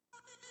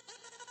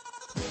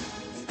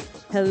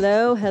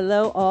Hello,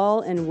 hello,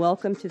 all, and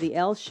welcome to the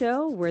L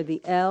Show, where the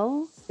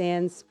L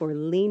stands for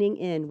leaning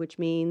in, which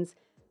means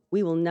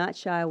we will not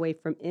shy away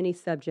from any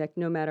subject,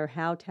 no matter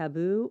how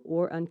taboo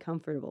or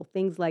uncomfortable.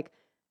 Things like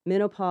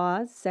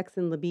menopause, sex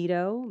and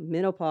libido,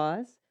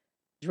 menopause,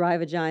 dry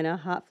vagina,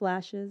 hot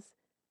flashes,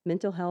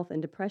 mental health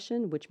and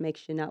depression, which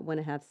makes you not want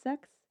to have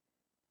sex,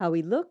 how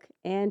we look,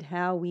 and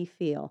how we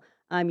feel.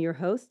 I'm your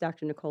host,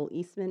 Dr. Nicole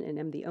Eastman, and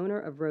I'm the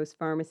owner of Rose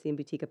Pharmacy and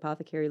Boutique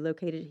Apothecary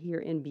located here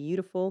in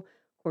beautiful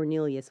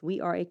Cornelius.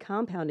 We are a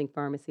compounding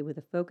pharmacy with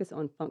a focus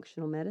on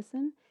functional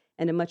medicine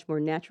and a much more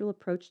natural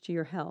approach to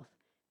your health.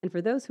 And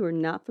for those who are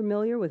not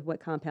familiar with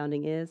what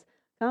compounding is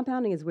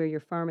where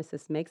your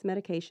pharmacist makes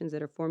medications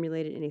that are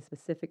formulated in a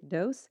specific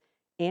dose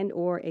and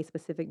or a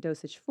specific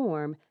dosage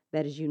form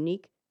that is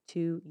unique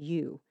to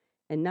you.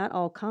 And not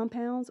all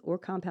compounds or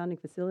compounding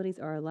facilities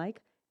are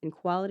alike, and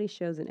quality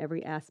shows in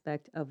every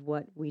aspect of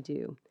what we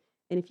do.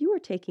 And if you are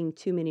taking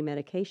too many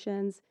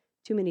medications,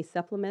 too many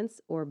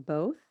supplements, or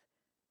both,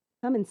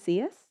 come and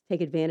see us. Take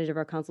advantage of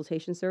our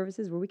consultation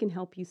services where we can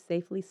help you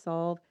safely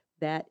solve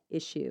that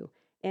issue.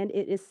 And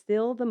it is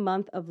still the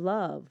month of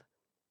love.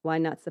 Why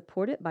not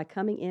support it by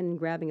coming in and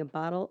grabbing a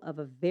bottle of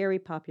a very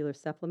popular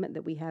supplement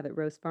that we have at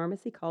Rose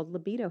Pharmacy called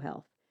Libido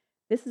Health?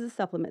 This is a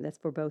supplement that's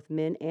for both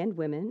men and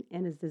women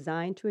and is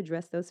designed to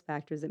address those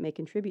factors that may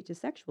contribute to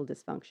sexual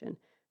dysfunction,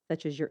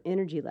 such as your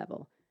energy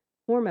level,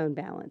 hormone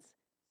balance,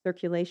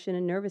 circulation,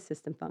 and nervous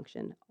system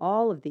function.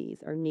 All of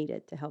these are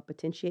needed to help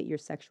potentiate your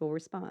sexual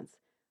response.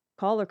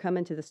 Call or come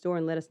into the store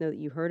and let us know that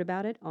you heard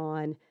about it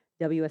on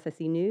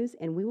WSSE News,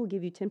 and we will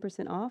give you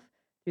 10% off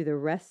through the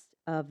rest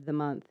of the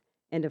month.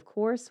 And of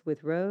course,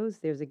 with Rose,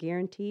 there's a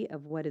guarantee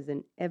of what is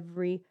in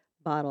every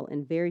bottle,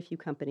 and very few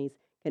companies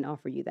can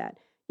offer you that.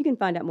 You can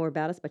find out more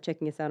about us by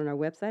checking us out on our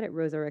website at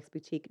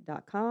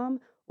roserxboutique.com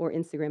or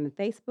Instagram and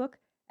Facebook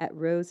at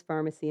Rose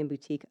Pharmacy and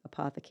Boutique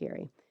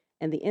Apothecary.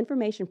 And the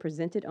information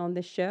presented on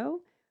this show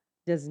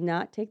does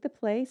not take the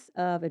place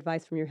of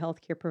advice from your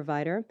healthcare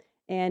provider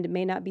and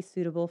may not be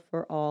suitable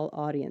for all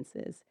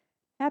audiences.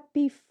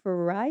 Happy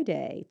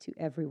Friday to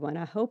everyone.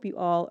 I hope you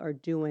all are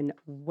doing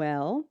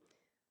well.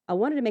 I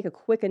wanted to make a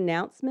quick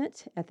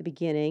announcement at the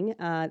beginning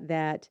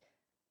that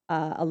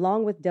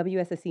along with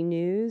WSSE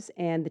News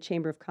and the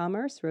Chamber of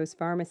Commerce, Rose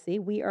Pharmacy,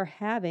 we are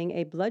having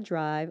a blood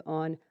drive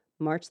on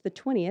March the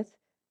 20th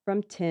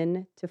from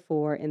 10 to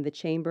 4 in the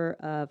Chamber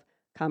of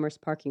Commerce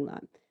parking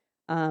lot.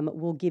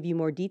 We'll give you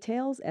more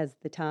details as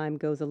the time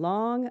goes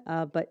along,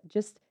 but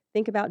just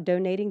think about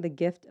donating the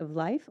gift of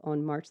life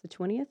on March the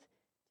 20th,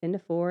 10 to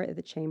 4 at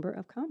the Chamber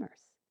of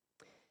Commerce.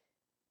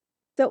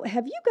 So,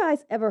 have you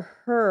guys ever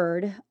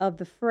heard of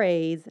the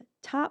phrase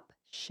top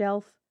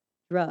shelf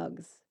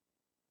drugs?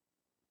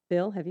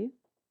 Bill, have you?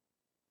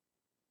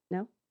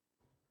 No?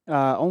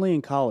 Only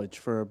in college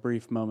for a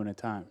brief moment of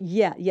time.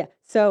 Yeah, yeah.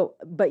 So,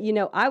 but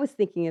I was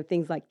thinking of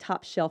things like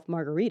top shelf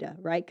margarita,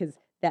 right? Because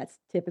that's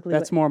typically what,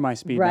 That's more my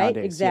speed right?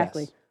 nowadays.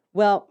 Exactly. Yes.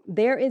 Well,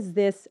 there is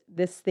this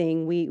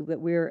thing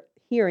that we're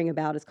hearing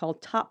about is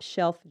called top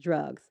shelf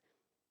drugs.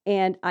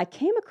 And I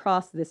came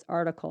across this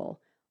article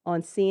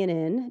on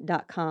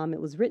CNN.com. It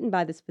was written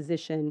by this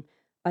physician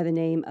by the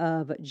name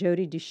of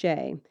Jody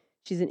Duche.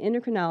 She's an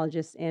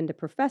endocrinologist and a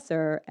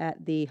professor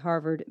at the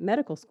Harvard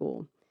Medical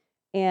School.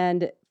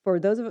 And for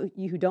those of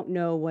you who don't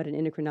know what an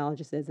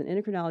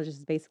endocrinologist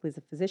is basically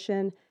a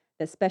physician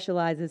that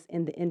specializes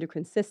in the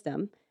endocrine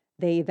system.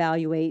 They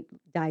evaluate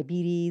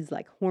diabetes,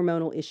 like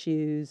hormonal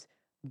issues,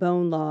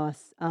 bone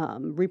loss,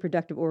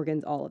 reproductive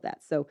organs, all of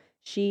that. So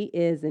she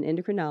is an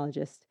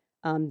endocrinologist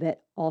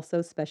that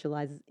also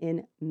specializes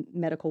in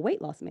medical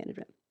weight loss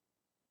management.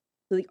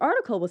 So the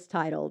article was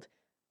titled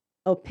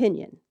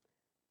Opinion.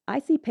 I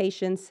see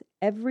patients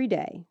every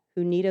day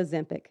who need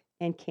Ozempic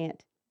and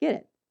can't get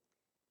it.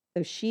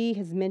 So she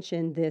has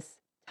mentioned this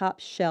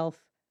top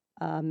shelf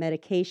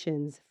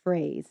medications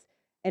phrase.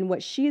 And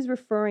what she's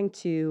referring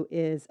to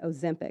is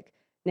Ozempic.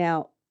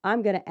 Now,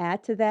 I'm going to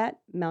add to that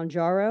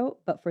Mounjaro,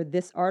 but for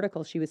this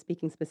article, she was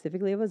speaking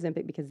specifically of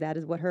Ozempic because that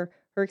is what her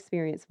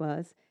experience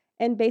was.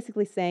 And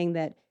basically saying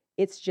that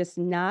it's just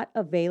not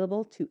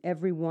available to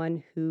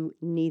everyone who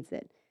needs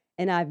it.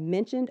 And I've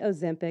mentioned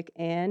Ozempic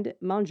and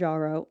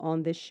Mounjaro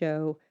on this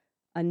show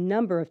a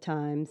number of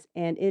times,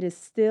 and it is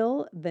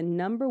still the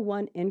number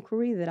one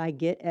inquiry that I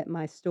get at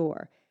my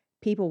store.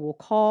 People will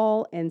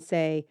call and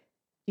say,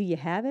 do you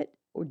have it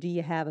or do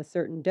you have a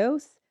certain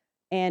dose?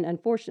 And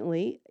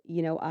unfortunately,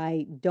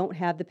 I don't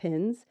have the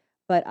pins,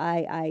 but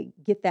I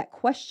get that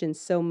question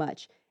so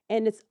much.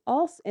 And it's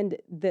also, and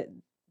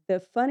the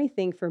funny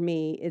thing for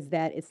me is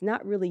that it's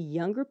not really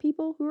younger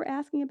people who are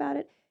asking about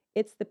it.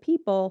 It's the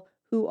people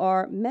who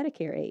are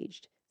Medicare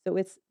aged. So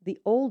it's the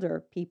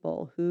older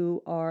people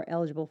who are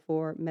eligible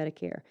for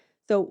Medicare.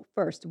 So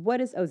first, what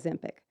is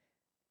Ozempic?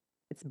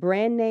 It's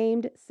brand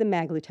named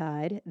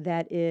semaglutide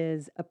that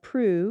is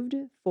approved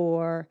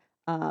by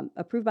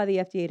the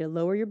FDA to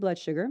lower your blood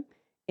sugar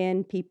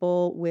in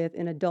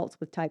adults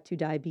with type 2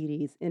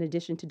 diabetes, in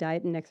addition to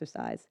diet and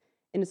exercise.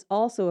 And it's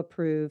also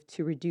approved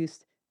to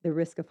reduce the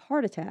risk of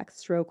heart attack,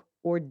 stroke,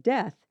 or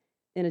death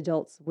in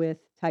adults with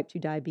type 2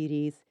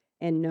 diabetes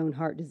and known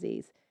heart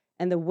disease.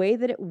 And the way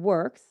that it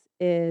works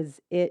is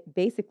it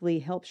basically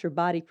helps your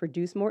body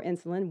produce more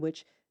insulin,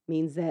 which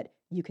means that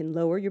you can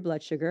lower your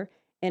blood sugar.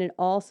 And it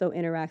also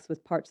interacts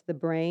with parts of the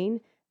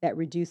brain that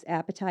reduce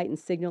appetite and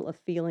signal a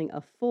feeling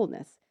of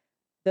fullness.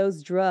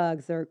 Those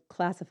drugs are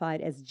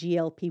classified as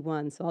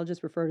GLP-1, so I'll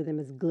just refer to them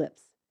as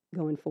GLPs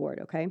going forward,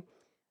 okay?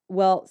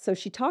 Well, so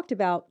she talked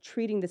about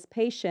treating this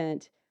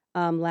patient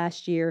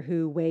last year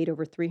who weighed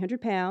over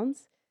 300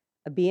 pounds,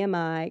 a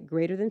BMI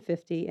greater than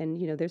 50,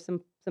 and there's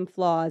some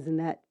flaws in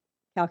that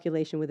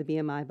calculation with a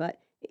BMI,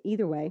 but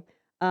either way,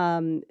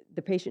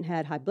 the patient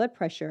had high blood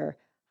pressure,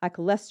 high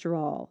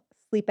cholesterol,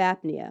 sleep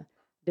apnea,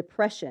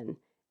 depression,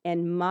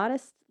 and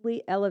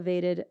modestly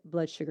elevated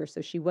blood sugar.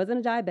 So she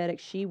wasn't a diabetic,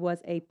 she was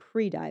a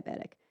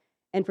pre-diabetic.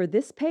 And for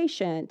this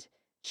patient,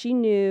 she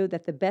knew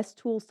that the best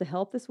tools to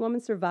help this woman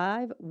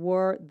survive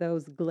were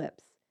those GLPs.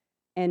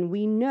 And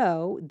we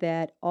know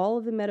that all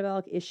of the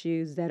metabolic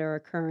issues that are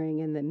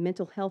occurring and the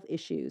mental health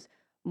issues,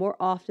 more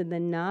often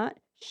than not,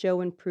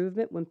 show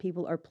improvement when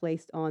people are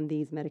placed on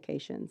these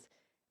medications.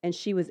 And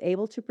she was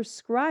able to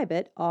prescribe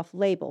it off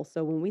label.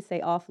 So when we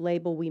say off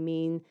label, we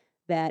mean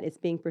that it's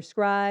being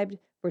prescribed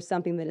for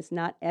something that it's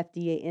not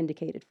FDA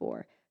indicated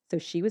for. So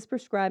she was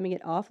prescribing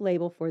it off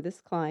label for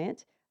this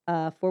client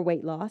for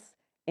weight loss,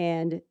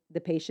 and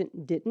the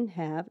patient didn't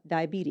have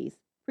diabetes,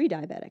 pre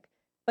diabetic,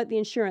 but the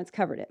insurance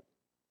covered it.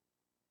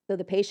 So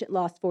the patient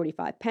lost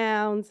 45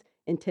 pounds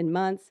in 10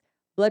 months,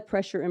 blood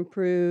pressure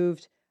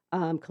improved,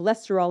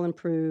 cholesterol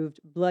improved,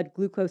 blood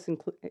glucose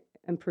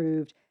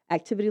improved,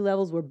 activity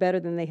levels were better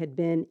than they had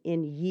been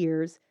in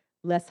years,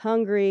 less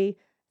hungry,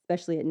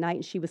 especially at night,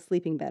 and she was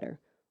sleeping better.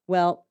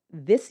 Well,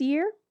 this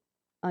year,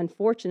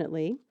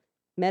 unfortunately,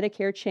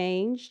 Medicare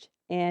changed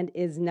and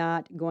is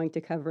not going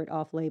to cover it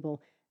off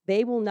label.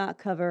 They will not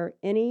cover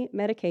any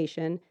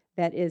medication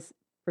that is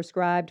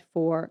prescribed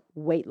for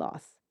weight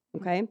loss.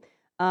 Okay.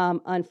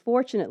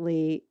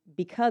 Unfortunately,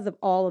 because of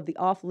all of the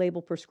off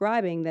label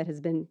prescribing that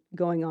has been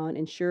going on,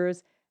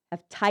 insurers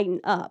have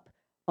tightened up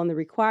on the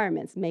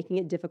requirements, making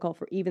it difficult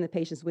for even the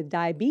patients with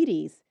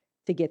diabetes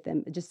to get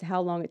them, just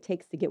how long it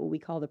takes to get what we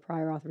call the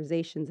prior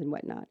authorizations and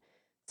whatnot.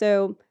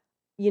 So,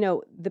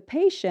 the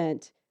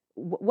patient,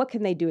 what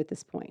can they do at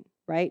this point,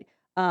 right?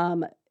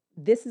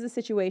 This is a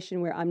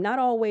situation where I'm not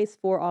always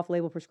for off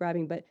label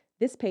prescribing, but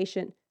this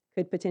patient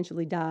could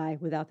potentially die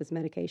without this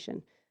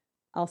medication.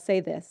 I'll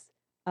say this,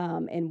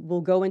 and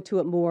we'll go into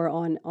it more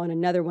on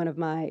another one of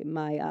my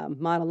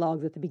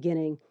monologues at the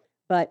beginning.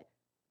 But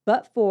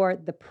for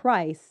the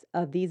price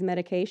of these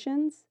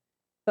medications,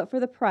 but for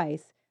the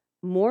price,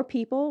 more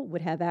people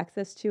would have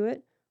access to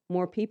it.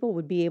 More people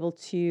would be able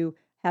to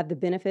have the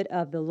benefit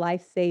of the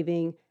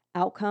life-saving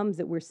outcomes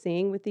that we're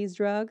seeing with these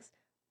drugs.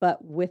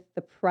 But with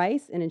the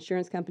price and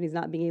insurance companies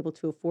not being able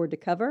to afford to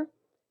cover,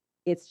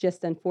 it's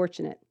just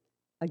unfortunate.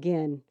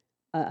 Again,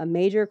 a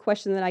major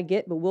question that I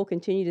get, but we'll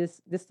continue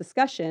this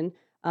discussion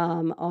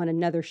on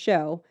another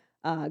show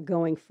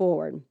going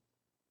forward.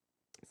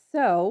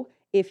 So,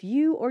 if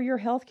you or your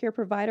healthcare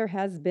provider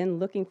has been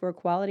looking for a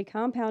quality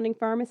compounding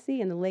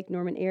pharmacy in the Lake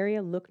Norman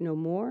area, look no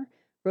more.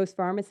 Rose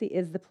Pharmacy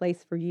is the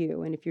place for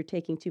you. And if you're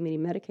taking too many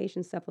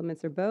medication,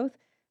 supplements, or both,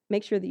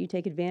 make sure that you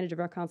take advantage of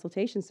our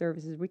consultation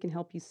services. We can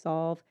help you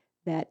solve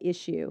that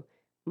issue.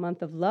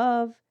 Month of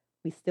Love,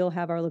 we still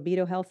have our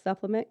Libido Health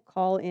Supplement.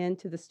 Call in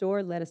to the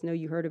store. Let us know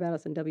you heard about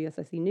us on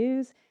WSIC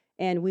News,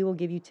 and we will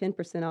give you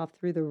 10% off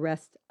through the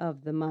rest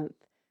of the month.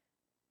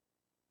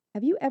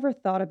 Have you ever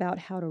thought about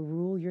how to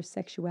rule your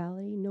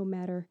sexuality no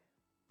matter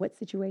what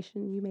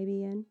situation you may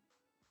be in?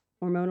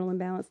 Hormonal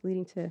imbalance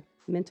leading to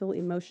mental,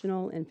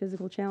 emotional, and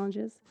physical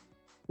challenges?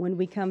 When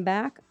we come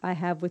back, I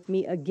have with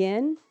me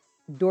again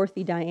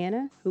Dorothy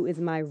Diana, who is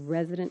my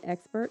resident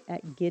expert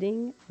at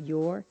getting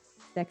your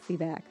sexy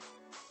back.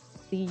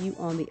 See you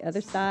on the other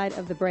side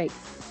of the break.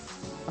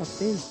 Talk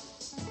soon.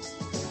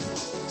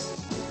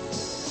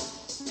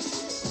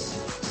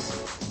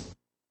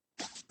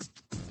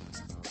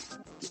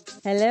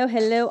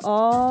 Hello,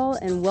 all,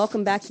 and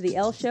welcome back to the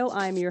Elle Show.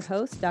 I'm your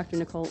host, Dr.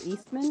 Nicole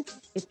Eastman.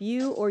 If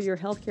you or your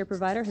healthcare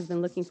provider has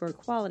been looking for a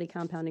quality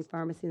compounding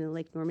pharmacy in the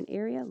Lake Norman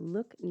area,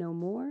 look no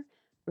more.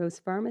 Rose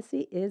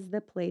Pharmacy is the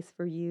place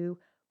for you.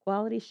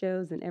 Quality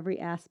shows in every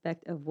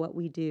aspect of what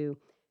we do.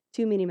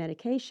 Too many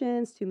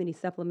medications, too many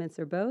supplements,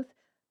 or both.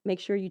 Make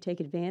sure you take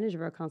advantage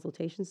of our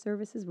consultation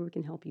services where we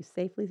can help you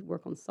safely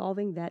work on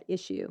solving that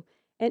issue.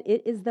 And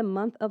it is the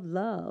month of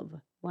love.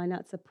 Why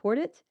not support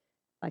it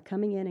by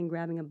coming in and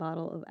grabbing a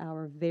bottle of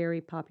our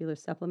very popular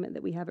supplement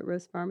that we have at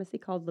Rose Pharmacy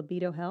called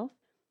Libido Health?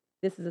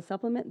 This is a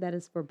supplement that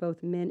is for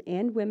both men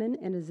and women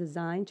and is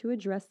designed to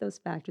address those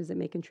factors that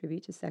may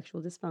contribute to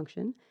sexual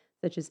dysfunction,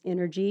 such as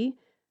energy,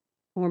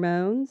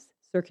 hormones,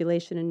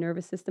 circulation, and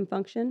nervous system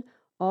function.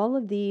 All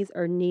of these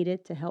are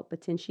needed to help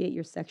potentiate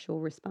your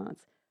sexual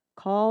response.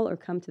 Call or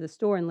come to the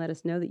store and let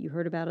us know that you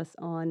heard about us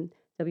on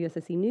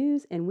WSIC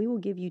News, and we will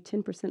give you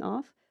 10%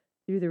 off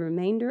through the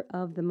remainder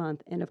of the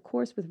month. And of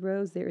course, with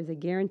Rose, there is a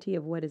guarantee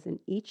of what is in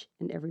each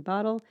and every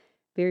bottle.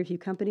 Very few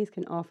companies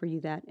can offer you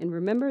that. And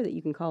remember that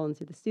you can call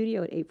into the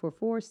studio at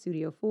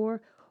 844-STUDIO-4,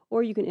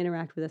 or you can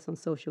interact with us on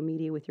social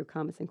media with your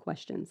comments and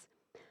questions.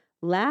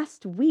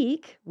 Last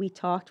week, we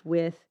talked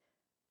with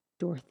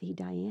Dorothy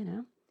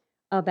Diana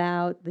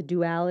about the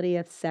duality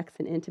of sex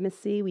and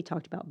intimacy. We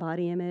talked about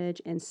body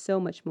image and so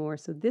much more.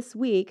 So this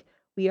week,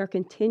 we are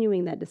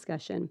continuing that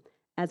discussion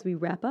as we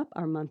wrap up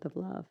our month of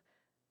love.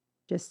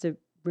 Just a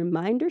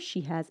reminder,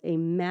 she has a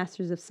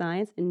Master's of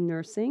Science in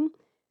Nursing.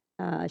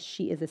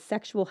 She is a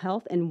sexual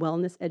health and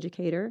wellness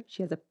educator.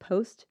 She has a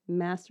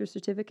postmaster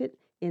certificate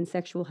in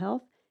sexual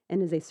health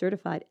and is a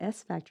certified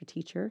S Factor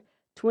teacher,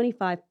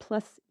 25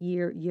 plus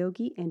year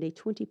yogi, and a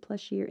 20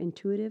 plus year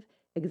intuitive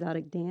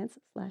exotic dance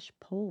 /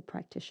 pole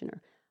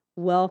practitioner.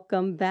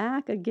 Welcome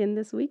back again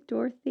this week,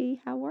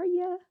 Dorothy. How are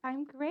you?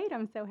 I'm great.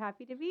 I'm so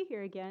happy to be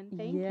here again.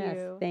 Thank Yes,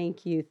 you.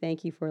 thank you.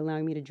 Thank you for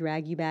allowing me to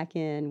drag you back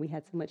in. We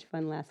had so much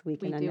fun last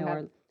week, We and I do know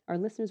have. our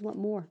listeners want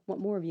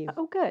more of you.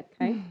 Oh, good.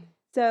 Okay.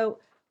 So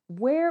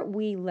where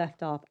we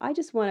left off, I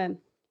just want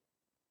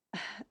to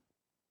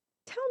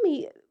tell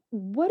me,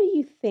 what do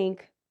you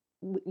think?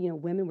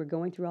 Women, we're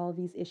going through all of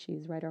these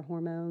issues, right? Our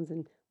hormones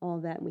and all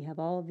of that, and we have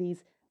all of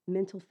these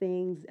mental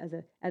things as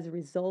a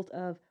result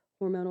of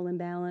hormonal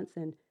imbalance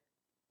and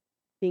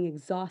being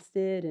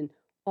exhausted and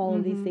all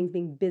of these hmm things,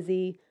 being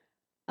busy.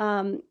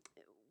 Um,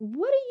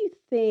 what do you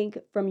think,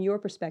 from your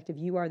perspective?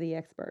 You are the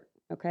expert,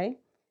 okay?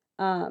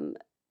 Um,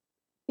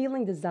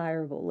 Feeling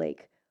desirable,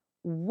 like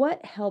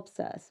what helps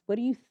us? What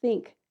do you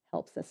think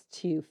helps us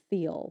to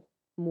feel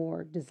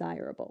more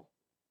desirable?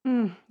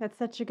 That's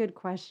such a good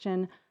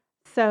question.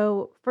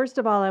 So, first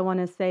of all, I want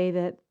to say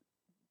that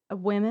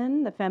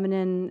women, the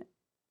feminine,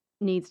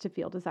 needs to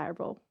feel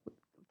desirable.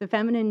 The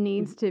feminine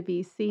needs Mhm. to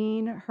be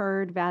seen,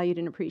 heard, valued,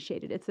 and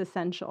appreciated. It's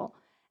essential.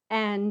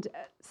 And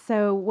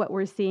so, what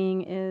we're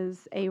seeing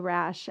is a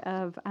rash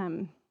of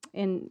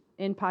in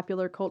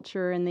popular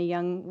culture and the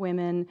young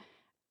women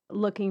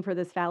looking for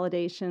this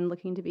validation,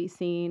 looking to be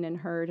seen and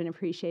heard and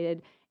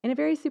appreciated in a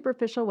very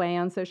superficial way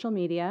on social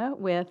media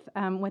with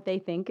what they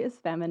think is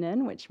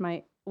feminine,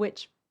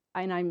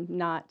 and I'm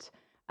not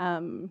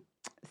um,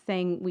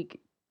 saying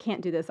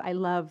can't do this. I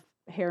love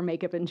hair,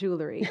 makeup, and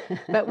jewelry,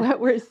 but what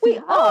we're We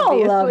seeing,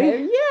 all love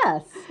obviously, it.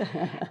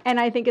 Yes. and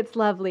I think it's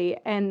lovely.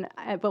 And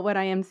but what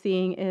I am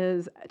seeing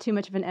is too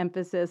much of an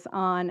emphasis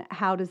on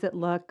how does it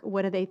look?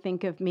 What do they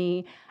think of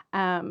me?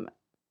 Um,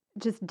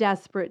 just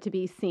desperate to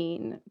be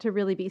seen, to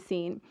really be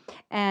seen.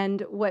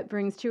 And what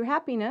brings true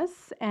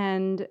happiness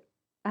and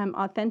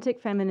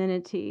authentic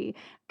femininity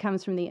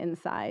comes from the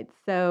inside.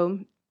 So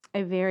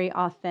a very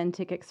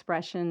authentic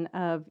expression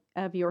of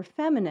your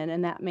feminine,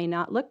 and that may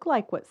not look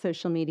like what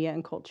social media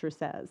and culture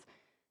says.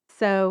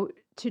 So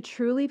to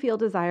truly feel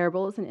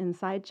desirable is an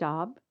inside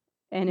job,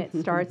 and it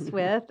starts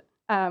with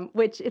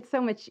which it's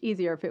so much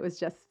easier if it was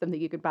just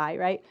something you could buy,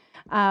 right?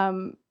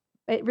 Um,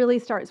 it really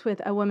starts with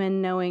a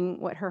woman knowing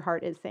what her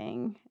heart is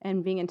saying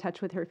and being in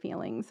touch with her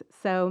feelings.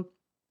 So,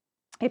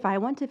 if I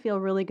want to feel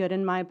really good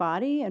in my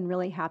body and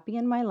really happy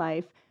in my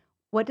life,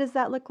 what does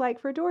that look like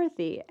for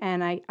Dorothy?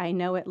 And I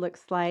know it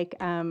looks like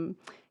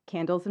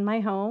candles in my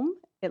home,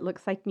 it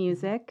looks like Mhm.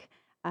 music,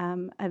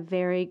 a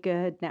very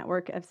good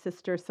network of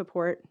sister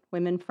support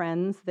women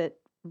friends that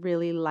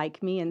really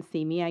like me and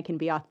see me. I can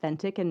be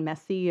authentic and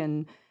messy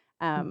and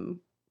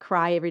um,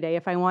 cry every day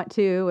if I want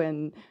to,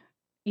 and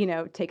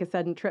take a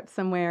sudden trip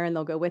somewhere and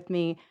they'll go with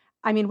me.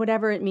 I mean,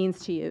 whatever it means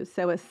to you.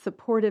 So, a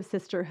supportive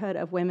sisterhood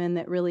of women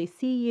that really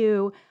see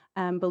you,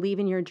 believe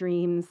in your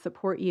dreams,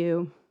 support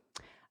you.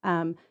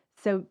 Um,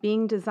 so,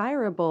 being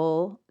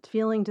desirable,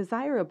 feeling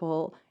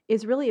desirable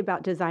is really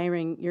about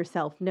desiring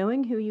yourself,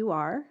 knowing who you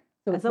are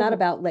So as it's a not wo-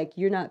 about, like,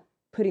 you're not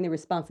putting the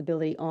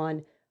responsibility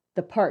on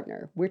the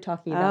partner. We're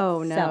talking about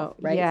Oh, self, no.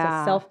 right? So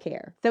Yeah.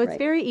 self-care, So it's right?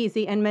 very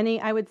easy. And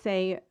I would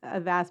say a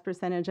vast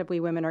percentage of we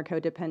women are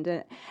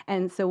codependent.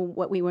 And so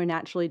what we would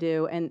naturally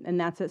do, and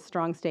that's a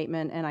strong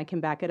statement, and I can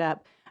back it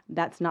up.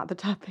 That's not the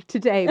topic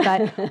today.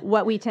 But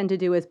what we tend to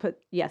do is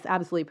yes,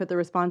 absolutely, put the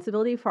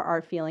responsibility for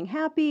our feeling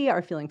happy,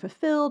 our feeling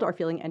fulfilled, our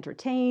feeling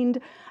entertained,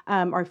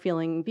 our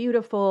feeling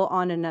beautiful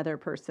on another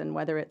person,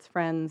 whether it's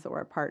friends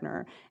or a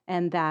partner.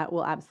 And that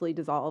will absolutely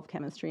dissolve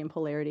chemistry and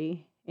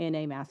polarity in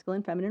a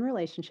masculine feminine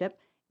relationship.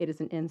 It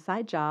is an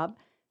inside job.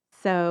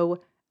 So,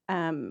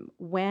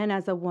 when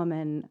as a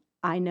woman,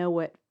 I know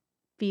what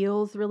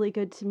feels really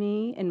good to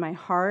me in my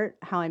heart,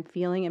 how I'm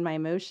feeling in my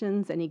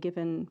emotions, any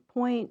given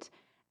point,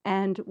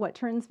 and what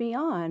turns me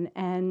on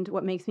and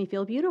what makes me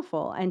feel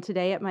beautiful. And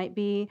today it might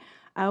be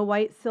a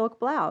white silk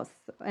blouse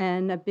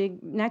and a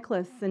big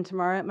necklace, and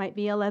tomorrow it might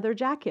be a leather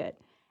jacket,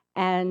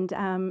 and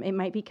it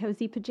might be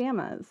cozy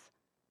pajamas.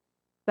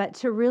 But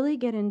to really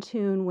get in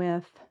tune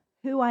with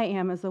who I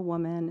am as a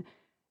woman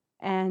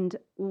and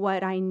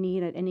what I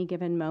need at any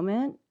given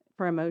moment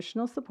for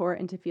emotional support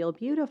and to feel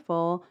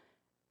beautiful.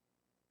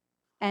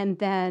 And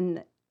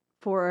then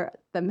for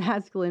the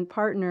masculine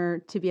partner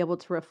to be able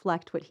to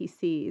reflect what he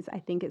sees, I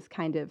think is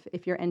kind of,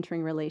 if you're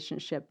entering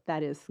relationship,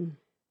 that is Mm.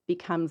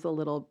 becomes a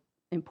little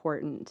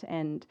important.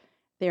 And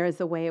there is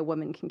a way a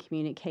woman can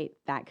communicate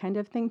that kind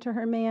of thing to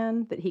her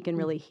man that he can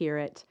really hear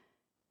it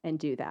and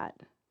do that.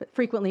 But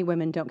frequently,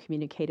 women don't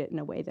communicate it in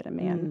a way that a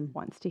man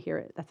wants to hear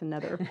it. That's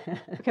another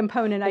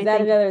component. Is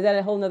that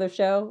a whole nother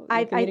show?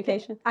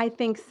 Communication. I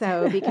think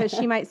so, because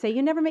she might say,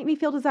 "You never make me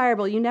feel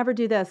desirable. You never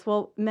do this."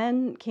 Well,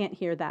 men can't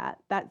hear that.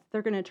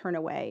 They're going to turn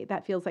away.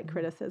 That feels like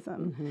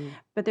criticism.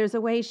 But there's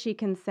a way she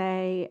can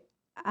say,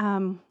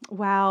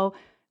 "Wow,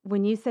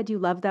 when you said you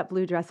loved that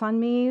blue dress on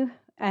me,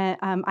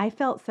 I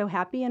felt so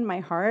happy in my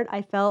heart.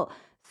 I felt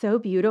so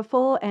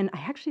beautiful, and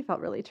I actually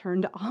felt really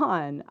turned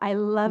on. I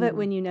love it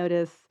when you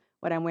notice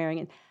what I'm wearing."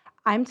 And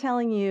I'm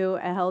telling you,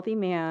 a healthy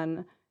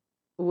man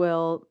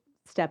will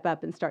step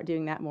up and start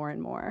doing that more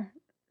and more,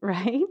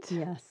 right?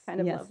 Yes.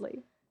 Kind of yes.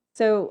 lovely.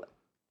 So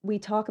we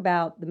talk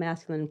about the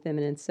masculine and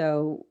feminine.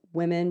 So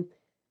women,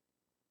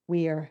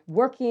 we are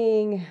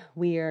working,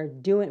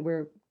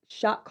 we're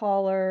shot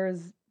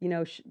callers,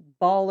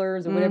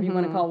 ballers or whatever you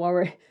want to call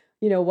it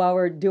while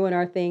we're doing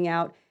our thing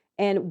out,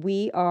 and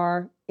we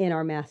are in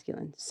our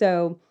masculine.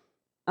 So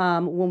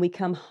when we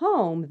come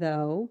home,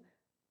 though,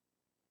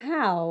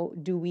 how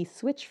do we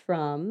switch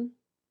from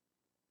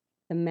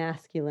the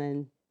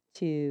masculine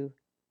to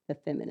the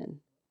feminine?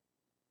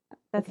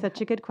 That's Okay, such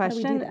a good how do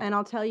we do question. that? And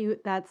I'll tell you,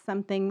 that's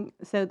something.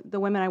 So,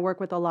 the women I work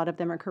with, a lot of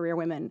them are career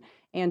women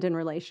and in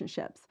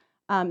relationships.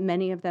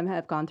 Many of them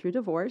have gone through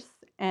divorce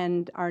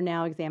and are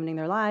now examining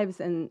their lives.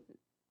 And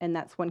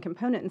that's one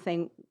component, and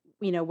saying,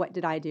 what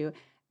did I do?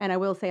 And I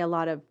will say, a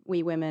lot of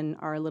we women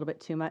are a little bit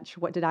too much.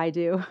 What did I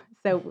do?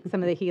 So,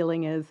 some of the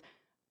healing is,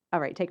 all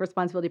right, take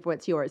responsibility for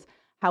what's yours.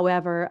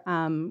 However,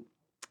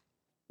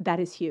 that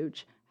is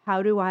huge.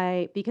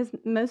 Because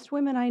most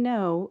women I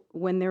know,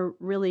 when they're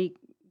really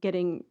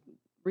getting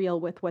real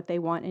with what they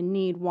want and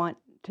need, want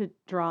to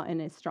draw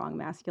in a strong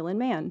masculine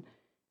man.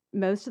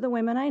 Most of the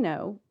women I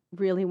know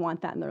really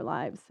want that in their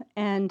lives.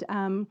 And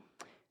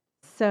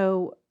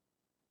so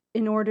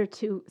in order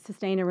to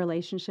sustain a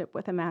relationship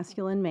with a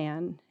masculine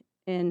man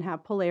and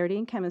have polarity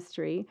and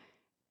chemistry,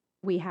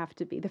 we have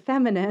to be the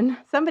feminine.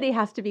 Somebody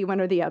has to be one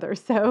or the other.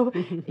 So,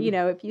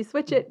 if you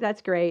switch it, that's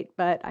great.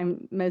 But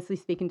I'm mostly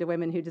speaking to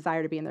women who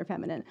desire to be in their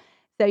feminine.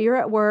 So you're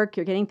at work,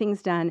 you're getting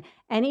things done.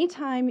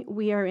 Anytime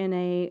we are in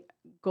a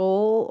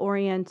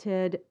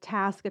goal-oriented,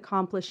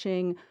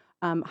 task-accomplishing,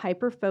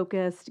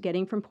 hyper-focused,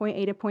 getting from point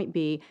A to point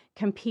B,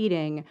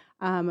 competing,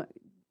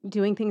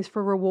 doing things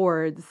for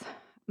rewards,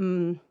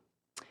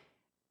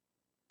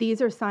 these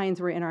are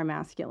signs we're in our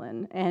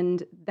masculine,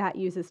 and that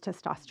uses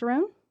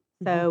testosterone.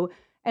 So,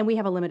 and we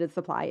have a limited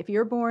supply. If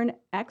you're born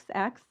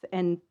XX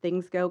and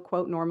things go,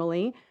 quote,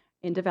 normally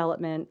in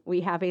development, we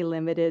have a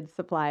limited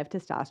supply of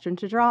testosterone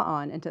to draw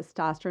on. And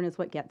testosterone is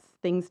what gets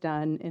things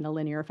done in a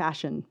linear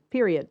fashion,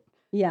 period.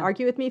 Yeah.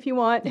 Argue with me if you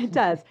want. It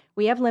does.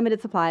 We have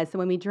limited supplies. So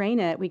when we drain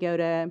it, we go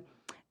to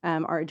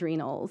our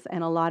adrenals.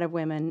 And a lot of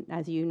women,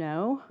 as you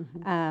know,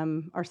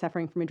 are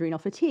suffering from adrenal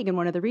fatigue. And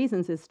one of the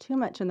reasons is too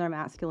much in their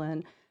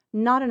masculine,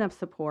 not enough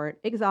support,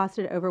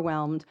 exhausted,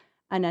 overwhelmed,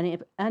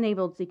 and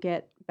unable to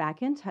get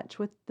back in touch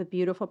with the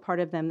beautiful part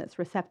of them that's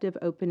receptive,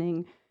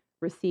 opening,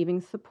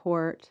 receiving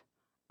support,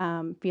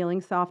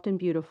 feeling soft and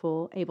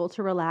beautiful, able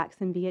to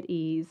relax and be at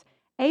ease,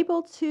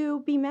 able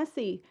to be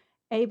messy,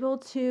 able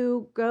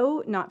to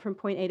go not from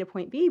point A to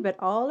point B, but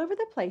all over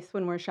the place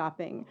when we're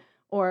shopping.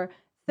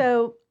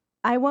 So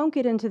I won't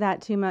get into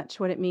that too much,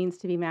 what it means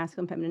to be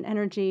masculine, feminine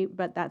energy,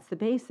 but that's the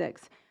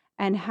basics.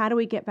 And how do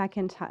we get back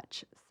in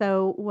touch?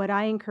 So what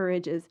I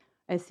encourage is,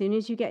 as soon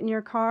as you get in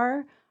your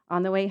car,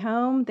 on the way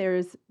home,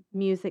 there's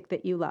music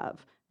that you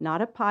love,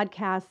 not a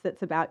podcast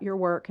that's about your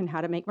work and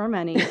how to make more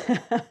money,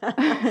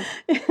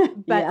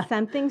 but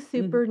something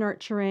super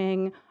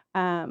nurturing,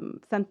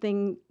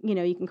 something,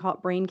 you can call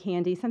it brain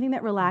candy, something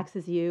that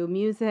relaxes you,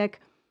 music,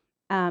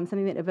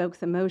 something that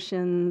evokes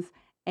emotions,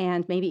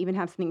 and maybe even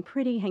have something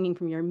pretty hanging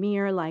from your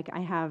mirror. Like I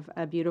have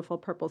a beautiful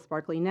purple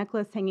sparkly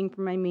necklace hanging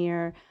from my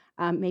mirror,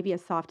 maybe a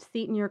soft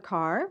seat in your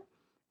car.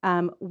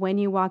 When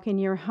you walk in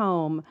your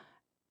home,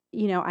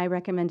 I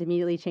recommend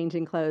immediately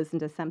changing clothes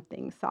into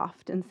something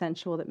soft and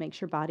sensual that makes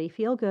your body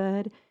feel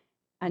good,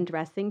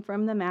 undressing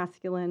from the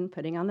masculine,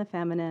 putting on the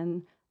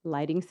feminine,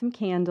 lighting some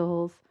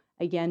candles,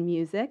 again,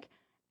 music,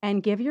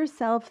 and give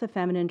yourself the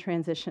feminine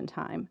transition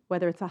time,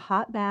 whether it's a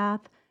hot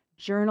bath,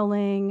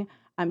 journaling,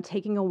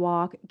 taking a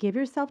walk. Give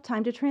yourself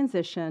time to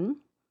transition,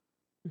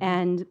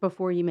 and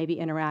before you maybe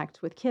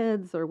interact with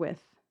kids or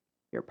with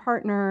your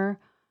partner.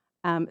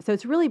 So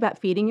it's really about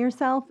feeding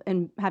yourself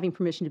and having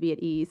permission to be at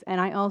ease.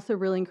 And I also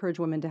really encourage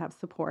women to have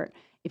support.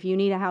 If you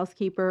need a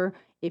housekeeper,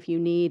 if you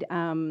need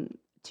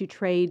to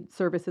trade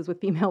services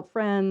with female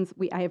friends,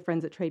 I have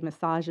friends that trade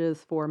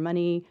massages for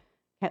money,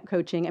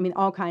 coaching. I mean,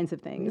 all kinds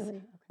of things.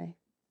 Really? Okay.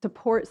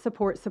 Support,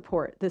 support,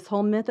 support. This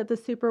whole myth of the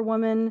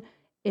superwoman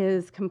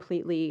is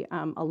completely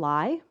a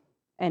lie,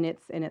 and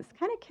it's kind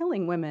of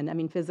killing women. I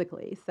mean,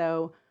 physically.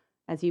 So,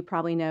 as you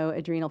probably know,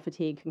 adrenal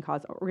fatigue can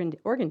cause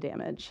organ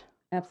damage.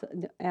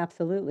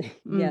 Absolutely.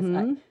 Yes.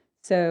 And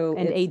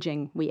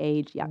aging, we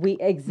age. Yeah. We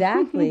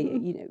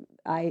exactly.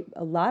 A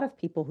lot of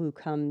people who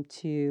come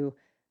to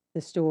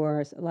the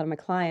stores, a lot of my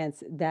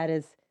clients, that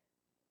is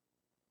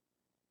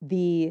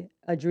the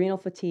adrenal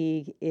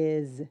fatigue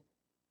is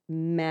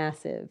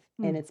massive,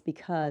 and Mm. it's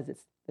because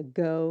it's the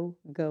go,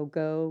 go,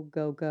 go,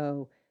 go,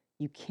 go.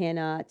 You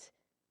cannot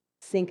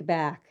sync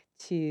back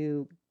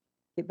to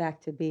get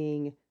back to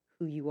being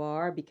who you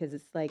are because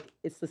it's like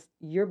it's just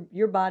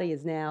your body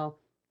is now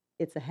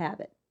it's a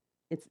habit.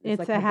 It's It's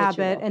like a habit,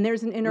 habitual. and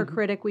there's an inner Mhm.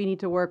 critic we need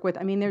to work with.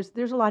 I mean, there's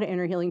a lot of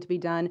inner healing to be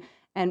done,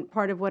 and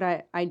part of what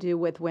I do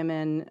with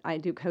women, I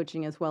do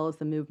coaching as well as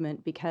the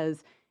movement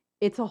because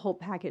it's a whole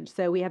package.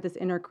 So we have this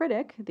inner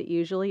critic that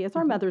usually is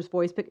our Mhm. mother's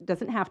voice, but it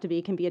doesn't have to be.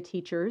 It can be a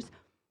teacher's,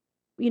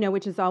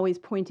 which is always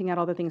pointing out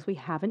all the things we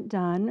haven't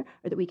done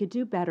or that we could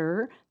do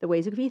better, the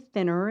ways it could be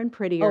thinner and Oh, I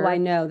prettier.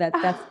 know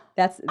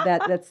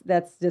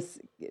that's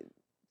just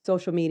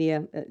social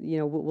media.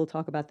 We'll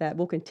talk about that.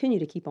 We'll continue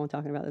to keep on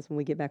talking about this when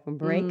we get back from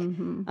break.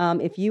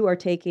 Mhm. If you are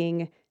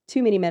taking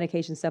too many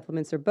medication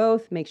supplements or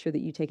both, make sure that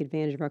you take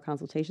advantage of our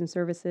consultation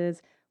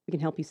services. We can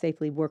help you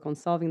safely work on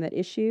solving that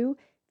issue.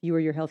 If you or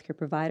your healthcare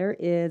provider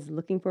is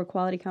looking for a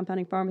quality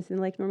compounding pharmacy in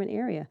the Lake Norman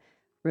area,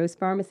 Rose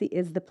Pharmacy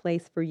is the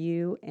place for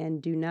you.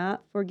 And do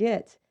not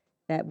forget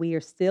that we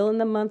are still in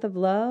the month of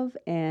love,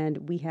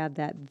 and we have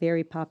that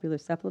very popular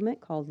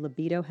supplement called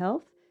Libido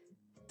Health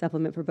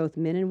supplement for both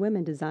men and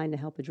women designed to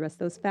help address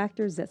those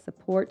factors that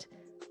support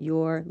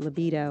your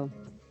libido.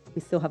 We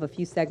still have a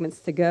few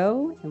segments to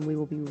go, and we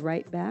will be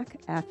right back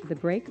after the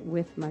break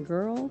with my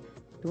girl,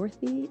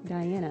 Dorothy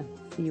Diana.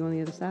 See you on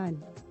the other side.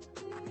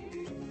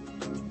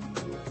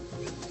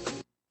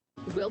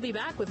 We'll be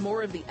back with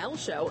more of The Elle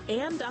Show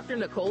and Dr.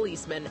 Nicole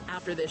Eastman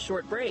after this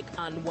short break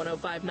on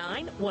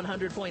 105.9,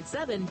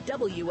 100.7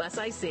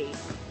 WSIC.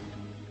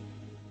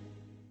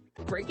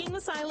 Breaking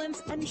the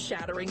silence and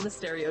shattering the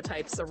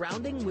stereotypes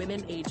surrounding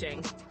women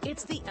aging.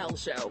 It's The Elle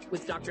Show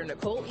with Dr.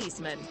 Nicole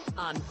Eastman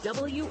on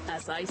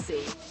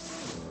WSIC.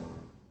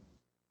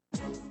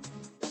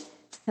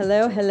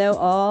 Hello, hello,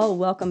 all.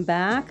 Welcome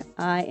back.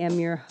 I am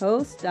your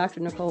host,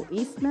 Dr. Nicole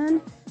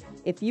Eastman.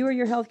 If you or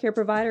your healthcare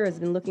provider has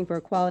been looking for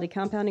a quality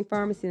compounding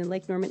pharmacy in the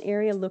Lake Norman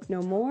area, look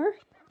no more.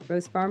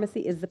 Rose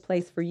Pharmacy is the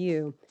place for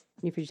you.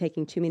 And if you're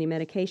taking too many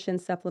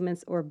medications,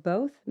 supplements, or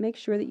both, make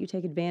sure that you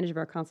take advantage of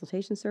our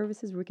consultation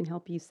services where we can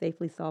help you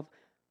safely solve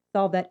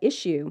that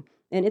issue.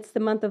 And it's the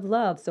month of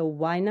love, so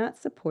why not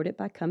support it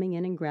by coming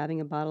in and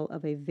grabbing a bottle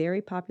of a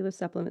very popular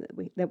supplement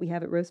that we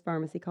have at Rose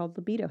Pharmacy called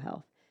Libido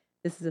Health.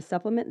 This is a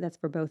supplement that's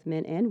for both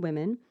men and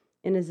women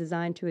and is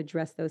designed to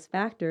address those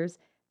factors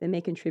that may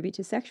contribute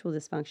to sexual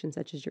dysfunction,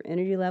 such as your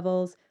energy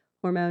levels,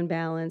 hormone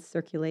balance,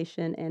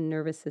 circulation, and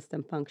nervous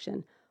system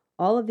function.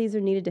 All of these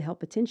are needed to help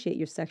potentiate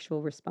your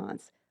sexual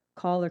response.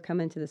 Call or come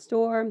into the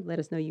store. Let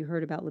us know you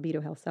heard about Libido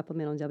Health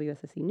Supplement on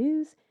WSSC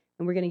News,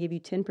 and we're going to give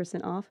you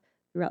 10% off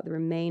throughout the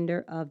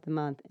remainder of the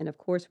month. And of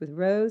course, with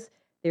Rose,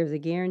 there's a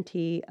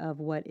guarantee of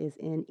what is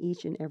in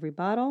each and every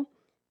bottle.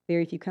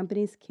 Very few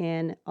companies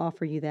can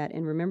offer you that.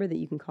 And remember that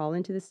you can call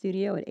into the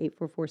studio at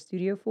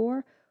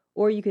 844-STUDIO-4,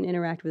 or you can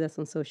interact with us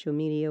on social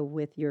media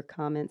with your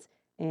comments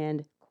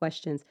and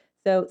questions.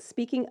 So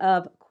speaking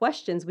of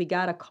questions, we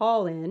got a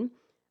call in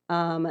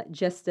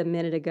just a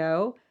minute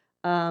ago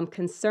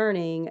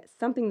concerning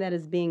something that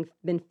is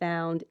been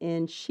found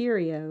in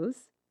Cheerios,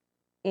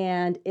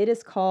 and it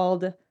is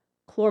called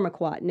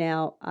Chlormequat.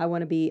 Now, I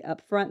want to be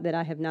upfront that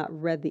I have not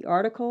read the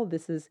article.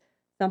 This is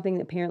something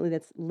that apparently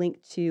that's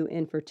linked to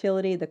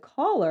infertility. The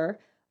caller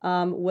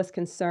was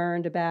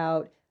concerned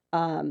about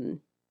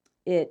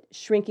it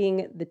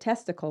shrinking the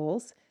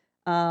testicles,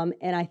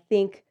 and I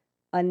think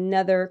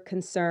another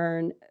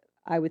concern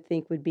I would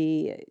think would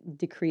be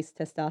decreased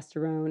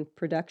testosterone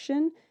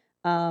production.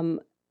 Um,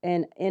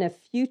 and in a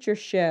future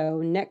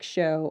show, next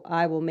show,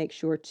 I will make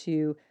sure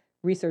to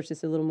research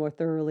this a little more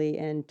thoroughly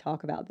and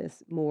talk about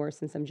this more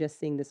since I'm just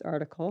seeing this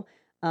article.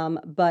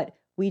 But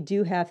we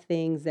do have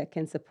things that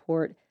can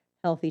support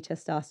healthy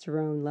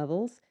testosterone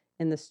levels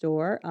in the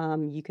store.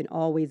 You can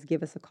always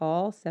give us a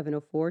call,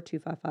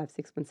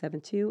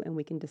 704-255-6172, and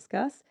we can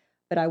discuss.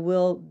 But I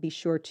will be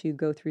sure to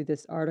go through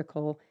this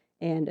article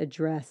and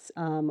address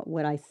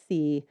what I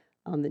see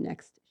on the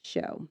next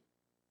show.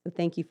 So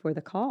thank you for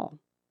the call.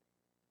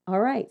 All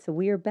right, so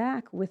we are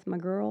back with my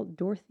girl,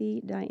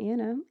 Dorothy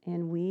Diana,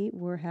 and we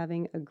were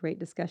having a great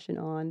discussion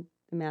on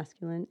the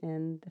masculine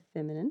and the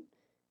feminine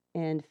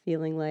and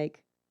feeling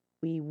like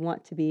we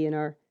want to be in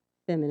our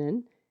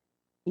feminine,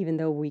 even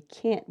though we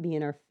can't be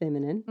in our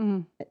feminine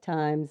Mhm. at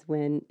times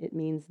when it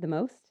means the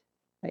most,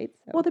 right?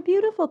 Well, So, the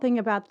beautiful thing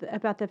about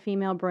the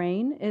female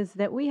brain is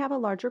that we have a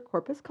larger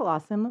corpus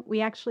callosum.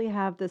 We actually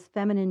have this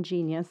feminine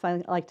genius, I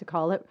like to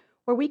call it,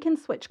 where we can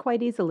switch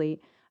quite easily.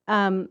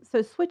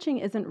 So switching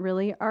isn't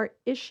really our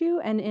issue.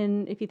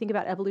 And if you think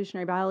about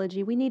evolutionary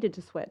biology, we needed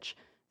to switch.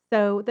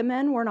 So the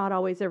men were not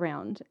always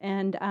around,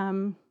 and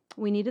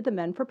we needed the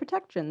men for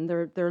protection.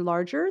 They're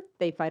larger.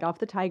 They fight off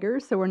the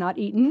tigers, so we're not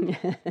eaten.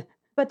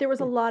 But there was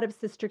a lot of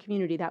sister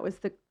community. That was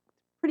the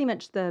pretty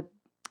much the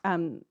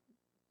um,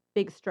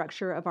 big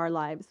structure of our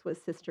lives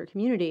was sister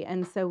community.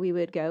 And so we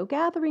would go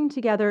gathering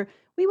together.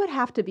 We would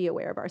have to be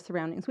aware of our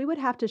surroundings. We would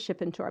have to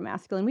ship into our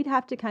masculine. We'd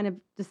have to kind of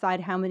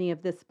decide how many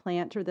of this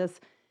plant or this.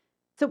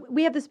 So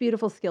we have this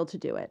beautiful skill to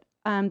do it.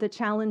 The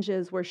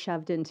challenges were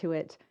shoved into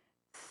it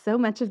so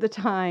much of the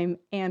time,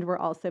 and we're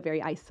also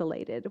very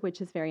isolated,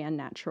 which is very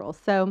unnatural.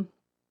 So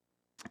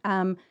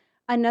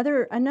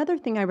another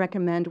thing I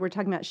recommend, we're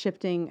talking about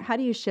shifting. How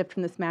do you shift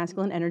from this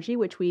masculine energy,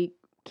 which we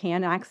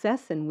can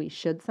access and we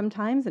should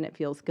sometimes, and it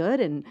feels good,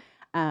 and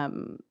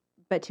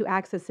but to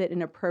access it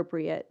in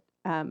appropriate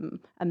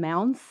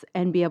amounts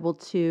and be able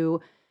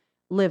to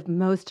live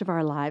most of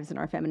our lives in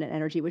our feminine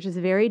energy, which is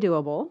very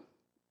doable.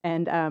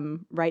 And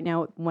right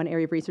now, one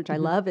area of research I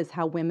love is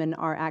how women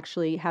are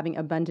actually having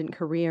abundant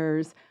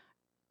careers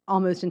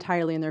almost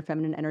entirely in their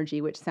feminine energy,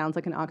 which sounds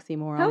like an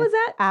oxymoron. How is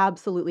that?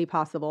 Absolutely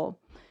possible.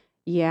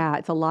 Yeah,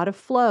 it's a lot of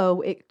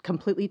flow. It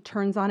completely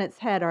turns on its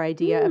head our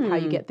idea of how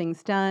you get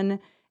things done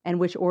and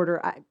which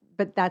order.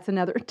 But that's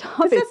another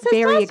topic. That's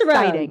Very testosterone.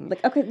 exciting.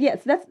 Like, okay,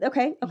 yes, that's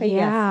okay. Okay,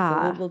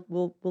 Yeah. yes. So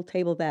we'll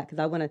table that because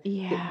I want to.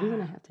 Yeah. We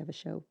want to have a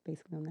show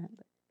basically on that.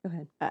 But go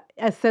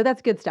ahead. So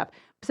that's good stuff.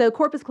 So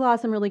corpus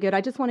callosum, really good.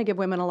 I just want to give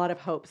women a lot of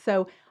hope.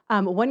 So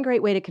one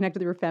great way to connect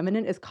with your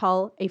feminine is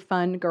call a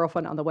fun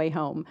girlfriend on the way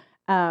home.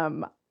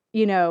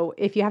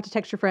 If you have to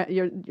text your friend,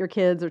 your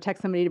kids, or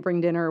text somebody to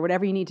bring dinner or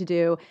whatever you need to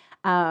do,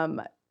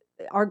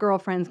 our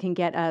girlfriends can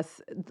get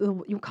us.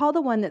 You call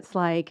the one that's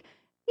like,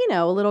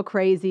 a little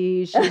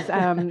crazy. She's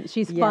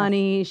Yes.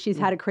 funny. She's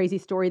had a crazy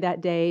story that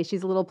day.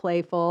 She's a little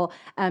playful.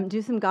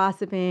 Do some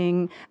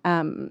gossiping.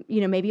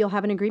 Maybe you'll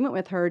have an agreement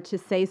with her to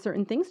say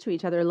certain things to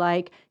each other,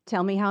 like,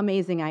 tell me how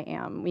amazing I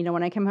am.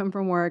 When I come home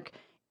from work,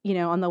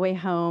 on the way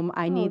home,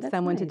 I need that's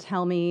someone to nice.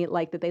 tell me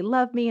like that they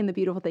love me and the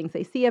beautiful things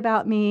they see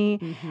about me.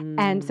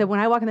 And so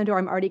when I walk in the door,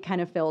 I'm already kind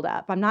of filled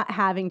up. I'm not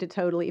having to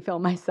totally fill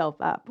myself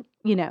up.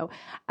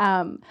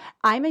 I'm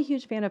a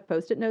huge fan of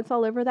Post-it notes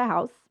all over the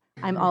house.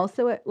 I'm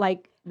also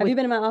Have you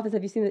been in my office?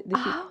 Have you seen the Oh,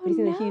 have you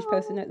seen the huge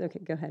Post-it no. note? Okay,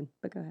 go ahead.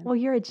 But go ahead. Well,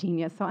 you're a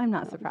genius, so I'm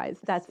not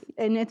surprised. that's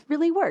And it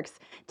really works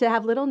to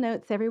have little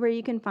notes everywhere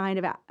you can find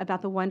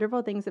about the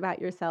wonderful things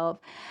about yourself,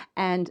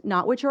 and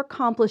not what you're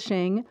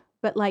accomplishing,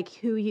 but like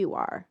who you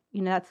are.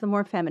 That's the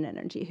more feminine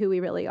energy, who we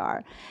really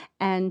are.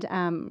 And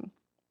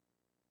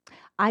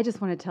I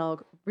just want to tell a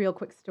real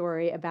quick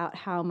story about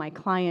how my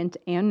client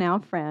and now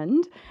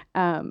friend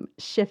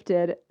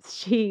shifted.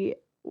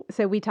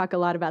 So we talk a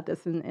lot about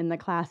this in the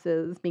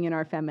classes, being in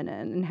our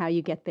feminine and how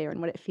you get there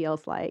and what it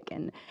feels like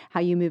and how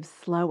you move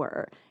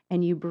slower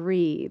and you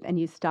breathe and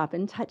you stop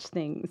and touch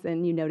things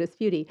and you notice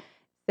beauty.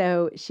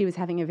 So she was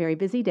having a very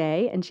busy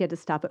day and she had to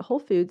stop at Whole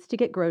Foods to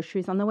get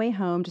groceries on the way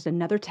home. Just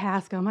another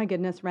task. Oh my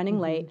goodness, running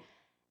late.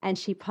 And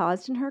she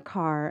paused in her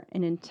car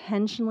and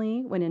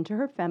intentionally went into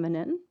her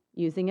feminine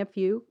using a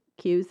few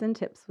cues and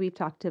tips we've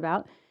talked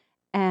about.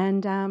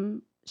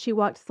 And she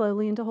walked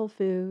slowly into Whole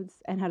Foods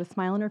and had a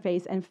smile on her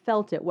face and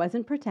felt it,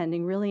 wasn't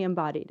pretending, really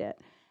embodied it.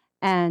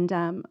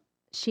 And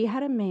she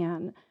had a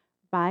man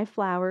buy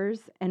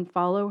flowers and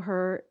follow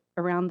her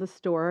around the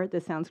store.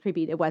 This sounds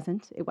creepy. It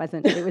wasn't. It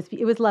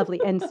was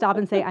lovely. And stop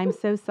and say, I'm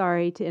so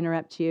sorry to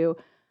interrupt you.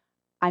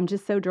 I'm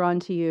just so drawn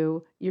to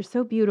you. You're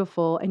so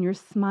beautiful and your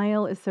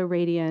smile is so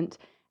radiant.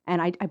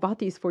 And I bought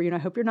these for you and I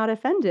hope you're not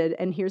offended.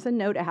 And here's a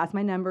note. It has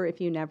my number. If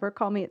you never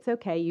call me, it's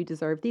okay. You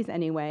deserve these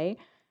anyway.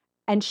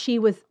 And she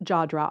was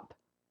jaw drop.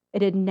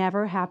 It had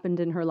never happened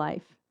in her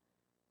life.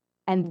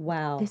 And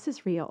Wow. this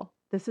is real.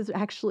 This is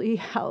actually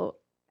how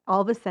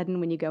all of a sudden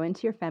when you go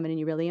into your feminine,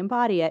 you really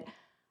embody it,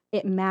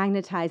 it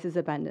magnetizes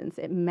abundance.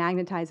 It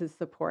magnetizes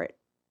support.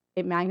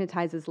 It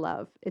magnetizes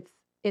love.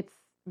 It's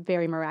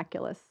very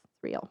miraculous.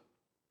 It's real.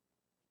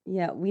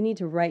 Yeah, we need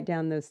to write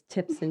down those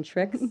tips and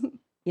tricks.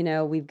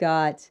 We've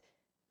got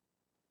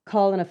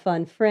calling a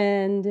fun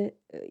friend.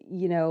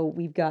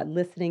 We've got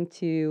listening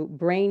to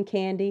brain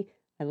candy.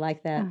 I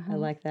like that. I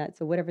like that.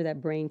 So whatever that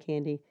brain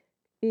candy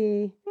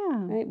be,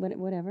 Yeah. right?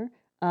 Whatever.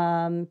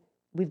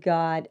 We've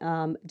got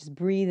just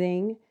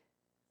breathing,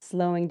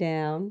 slowing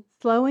down.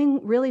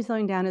 Really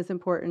slowing down is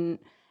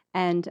important,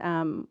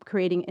 and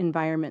creating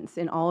environments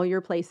in all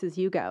your places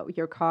you go.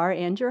 Your car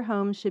and your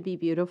home should be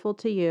beautiful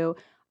to you.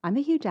 I'm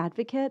a huge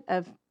advocate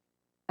of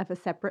a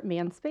separate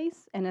man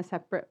space and a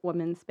separate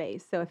woman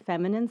space. So a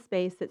feminine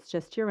space that's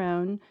just your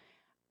own.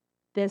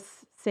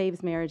 This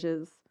saves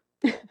marriages.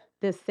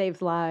 This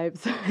saves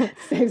lives.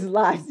 Saves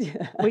lives.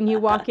 Yeah. When you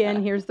walk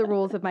in, here's the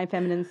rules of my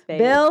feminine space.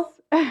 Bill,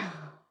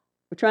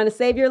 we're trying to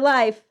save your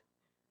life.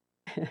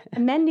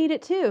 Men need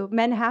it too.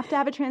 Men have to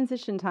have a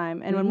transition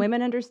time, and when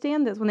women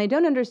understand this, when they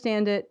don't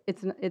understand it,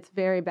 it's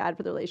very bad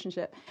for the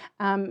relationship.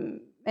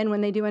 And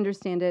when they do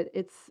understand it,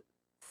 it's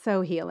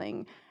so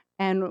healing.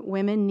 And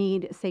women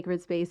need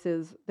sacred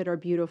spaces that are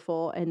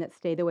beautiful and that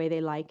stay the way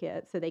they like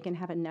it, so they can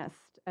have a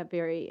nest, a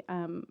very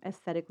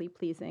aesthetically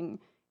pleasing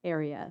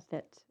area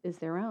that is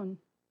their own.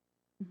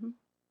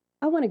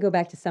 I want to go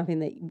back to something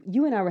that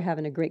you and I were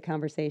having a great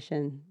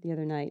conversation the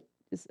other night.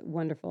 It's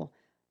wonderful.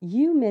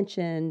 You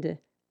mentioned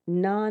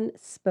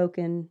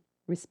non-spoken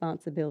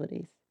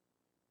responsibilities.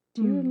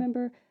 Do you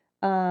remember?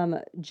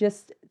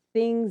 just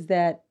things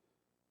that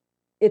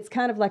it's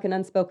kind of like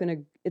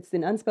it's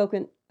an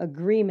unspoken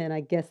agreement,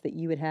 I guess, that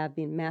you would have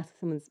being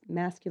someone's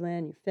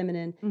masculine, you're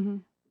feminine. Hmm.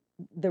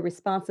 The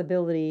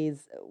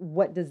responsibilities,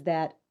 what does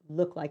that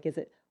look like? Is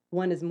it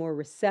one is more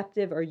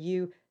receptive? Are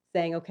you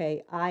saying,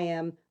 okay, I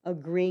am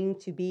agreeing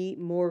to be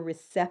more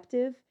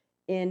receptive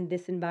in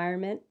this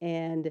environment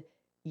and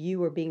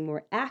you are being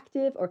more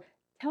active? Or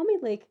tell me,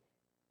 like,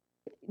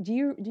 do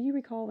you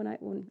recall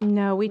when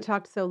No, we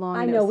talked so long.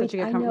 I And it know was such a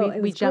good I know we, it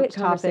we was jumped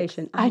great topics.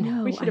 conversation. I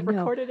know. We should have I know.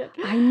 recorded it.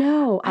 I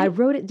know. I I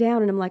wrote it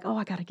down and I'm like, oh,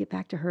 I got to get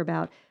back to her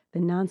about the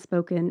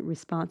non-spoken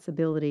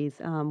responsibilities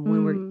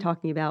when we're Mm.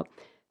 talking about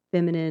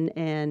feminine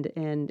and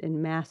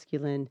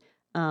masculine.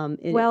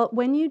 It, Well,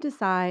 when you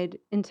decide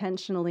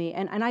intentionally,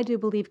 and I do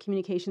believe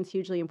communication is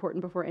hugely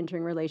important before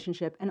entering a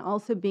relationship, and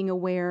also being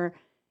aware,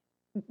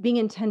 being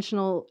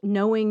intentional,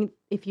 knowing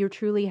if you're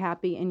truly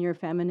happy in your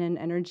feminine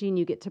energy and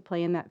you get to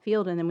play in that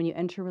field. And then when you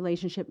enter a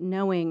relationship,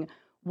 knowing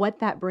what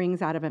that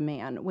brings out of a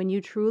man, when you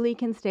truly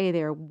can stay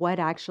there, what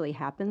actually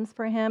happens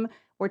for him.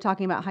 We're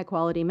talking about high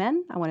quality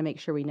men. I want to make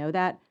sure we know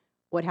that.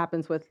 What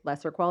happens with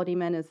lesser quality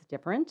men is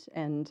different.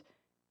 And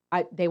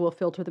they will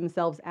filter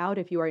themselves out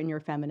if you are in your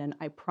feminine.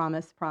 I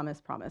promise,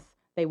 promise, promise.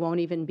 They won't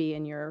even be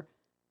in your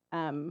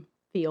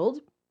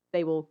field.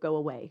 They will go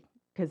away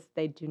because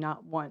they do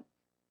not want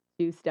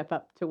to step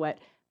up to what.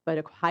 But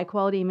a high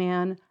quality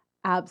man,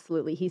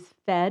 absolutely, he's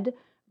fed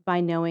by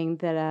knowing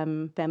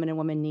that feminine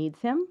woman needs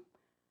him.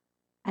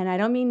 And I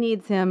don't mean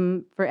needs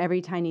him for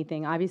every tiny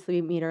thing.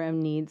 Obviously, we meet our own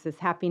needs as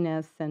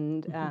happiness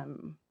and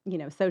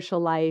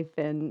social life,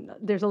 and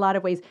there's a lot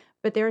of ways.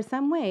 But there are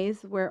some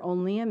ways where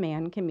only a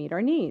man can meet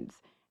our needs.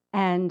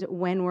 And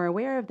when we're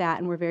aware of that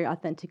and we're very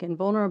authentic and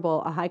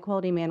vulnerable, a high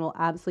quality man will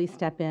absolutely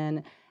step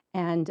in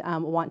and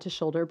want to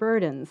shoulder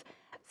burdens.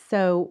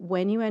 So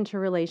when you enter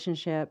a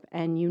relationship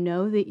and you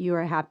know that you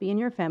are happy in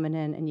your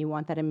feminine and you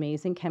want that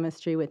amazing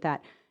chemistry with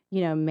that,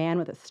 man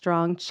with a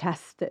strong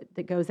chest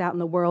that goes out in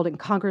the world and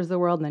conquers the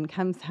world and then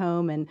comes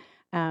home, and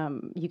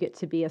you get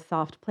to be a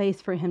soft place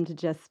for him to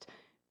just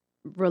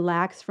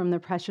relax from the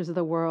pressures of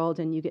the world,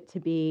 and you get to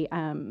be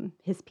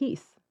his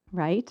peace,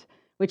 right?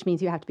 Which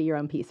means you have to be your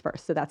own peace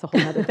first. So that's a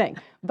whole other thing.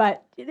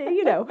 But,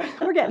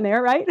 we're getting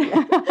there, right?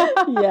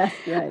 yes,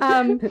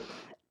 right.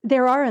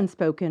 There are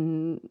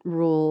unspoken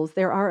rules.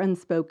 There are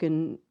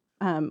unspoken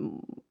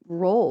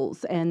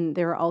roles, and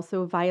there are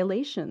also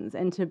violations.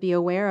 And to be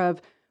aware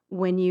of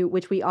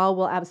which we all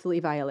will absolutely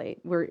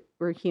violate.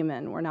 We're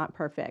human. We're not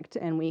perfect,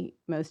 and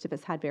most of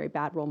us had very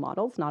bad role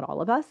models. Not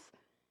all of us.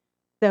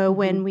 So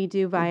when we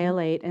do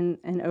violate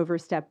and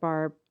overstep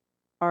our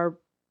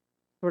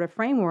sort of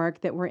framework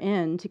that we're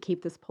in to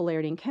keep this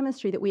polarity and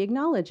chemistry, that we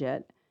acknowledge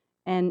it.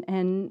 And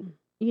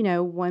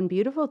one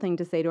beautiful thing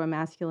to say to a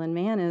masculine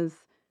man is,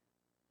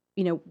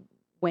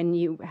 when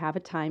you have a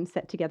time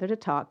set together to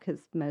talk,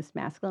 because most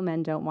masculine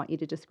men don't want you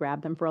to just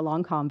grab them for a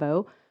long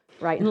convo,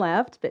 right and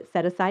left, but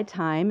set aside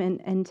time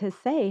and to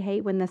say, hey,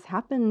 when this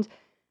happened,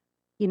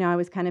 I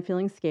was kind of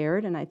feeling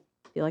scared and I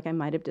feel like I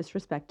might have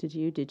disrespected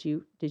you. Did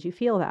you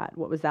feel that?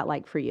 What was that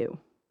like for you?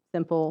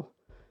 Simple.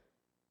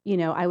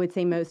 I would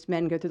say most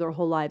men go through their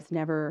whole lives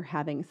never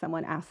having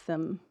someone ask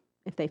them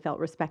if they felt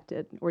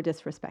respected or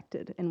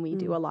disrespected. And we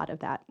do a lot of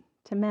that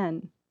to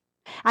men.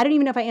 I don't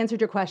even know if I answered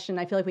your question.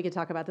 I feel like we could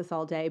talk about this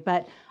all day,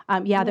 but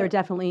there are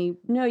definitely.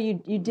 No, you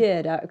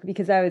did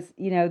because I was,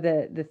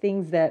 the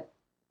things that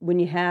when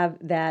you have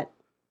that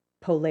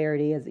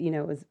polarity, as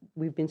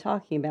we've been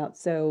talking about,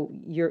 so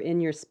you're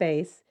in your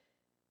space,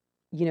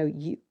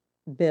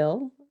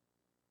 Bill.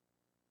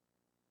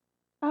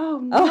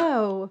 Oh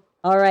no.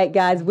 All right,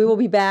 guys, we will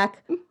be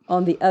back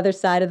on the other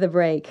side of the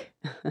break.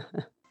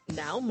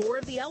 Now, more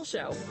of the Elle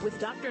Show with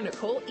Dr.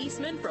 Nicole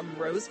Eastman from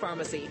Rose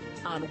Pharmacy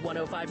on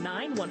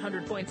 105.9,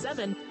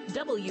 100.7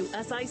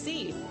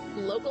 WSIC.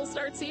 Local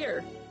starts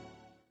here.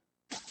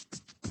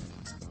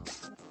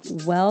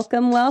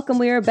 Welcome, welcome.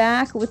 We are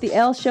back with the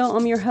Elle Show.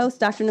 I'm your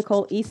host, Dr.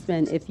 Nicole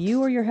Eastman. If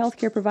you or your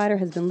healthcare provider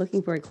has been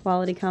looking for a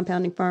quality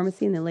compounding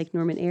pharmacy in the Lake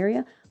Norman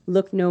area,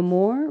 look no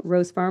more.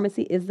 Rose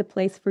Pharmacy is the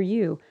place for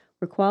you,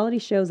 where quality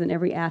shows in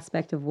every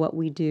aspect of what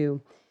we do.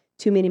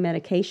 Too many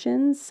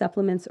medications,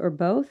 supplements, or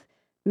both?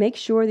 Make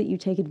sure that you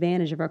take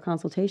advantage of our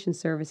consultation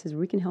services where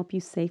we can help you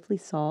safely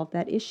solve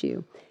that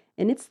issue.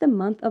 And it's the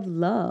month of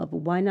love.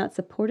 Why not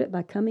support it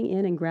by coming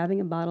in and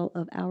grabbing a bottle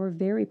of our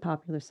very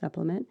popular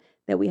supplement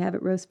that we have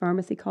at Rose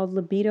Pharmacy called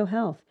Libido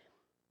Health.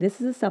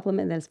 This is a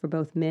supplement that is for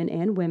both men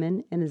and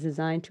women and is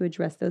designed to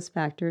address those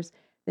factors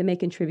that may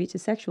contribute to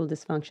sexual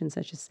dysfunction,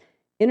 such as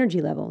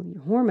energy level,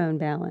 your hormone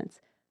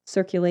balance,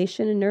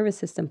 circulation, and nervous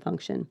system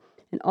function.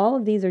 And all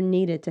of these are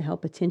needed to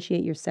help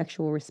potentiate your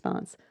sexual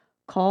response.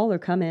 Call or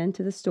come in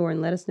to the store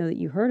and let us know that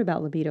you heard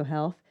about Libido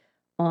Health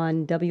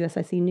on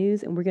WSIC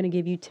News, and we're going to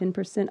give you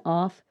 10%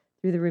 off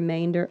through the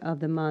remainder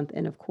of the month.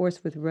 And of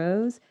course, with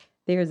Rose,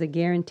 there is a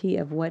guarantee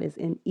of what is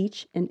in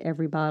each and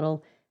every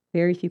bottle.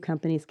 Very few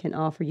companies can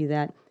offer you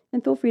that.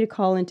 And feel free to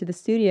call into the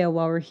studio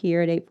while we're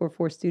here at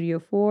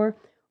 844-STUDIO-4,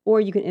 or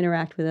you can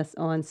interact with us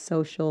on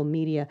social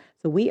media.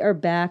 So we are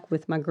back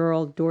with my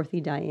girl,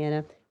 Dorothy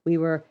Diana. We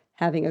were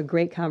having a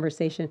great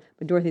conversation.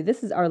 But Dorothy,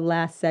 this is our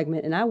last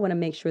segment, and I want to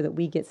make sure that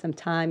we get some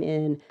time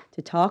in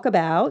to talk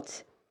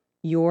about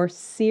your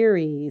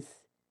series.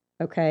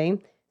 Okay?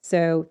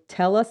 So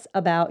tell us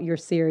about your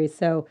series.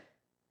 So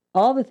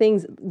all the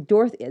things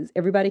Dorothy is,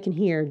 everybody can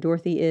hear,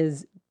 Dorothy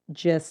is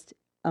just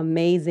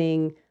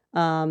amazing.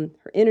 Her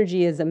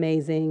energy is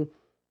amazing.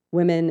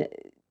 Women,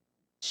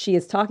 she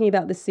is talking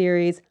about the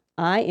series.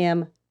 I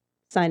am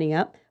signing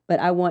up, but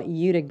I want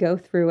you to go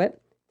through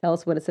it. Tell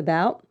us what it's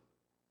about,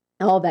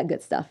 all that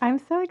good stuff. I'm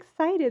so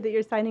excited that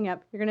you're signing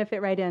up. You're going to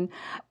fit right in.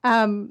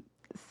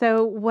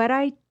 So what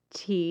I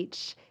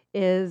teach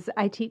is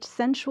I teach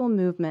sensual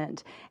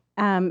movement,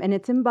 and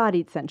it's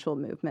embodied sensual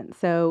movement.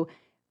 So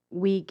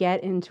we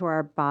get into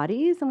our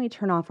bodies and we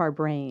turn off our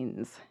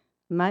brains.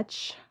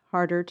 Much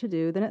harder to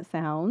do than it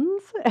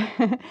sounds.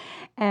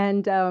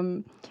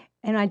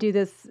 And I do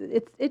this,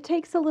 it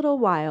takes a little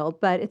while,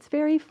 but it's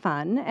very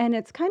fun. And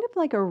it's kind of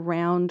like a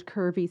round,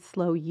 curvy,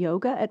 slow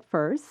yoga at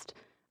first.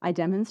 I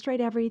demonstrate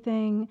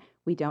everything.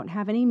 We don't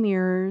have any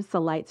mirrors.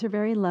 The lights are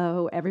very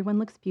low. Everyone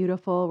looks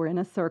beautiful. We're in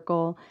a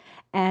circle.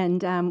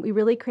 And we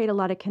really create a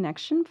lot of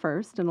connection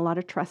first and a lot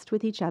of trust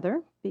with each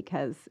other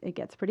because it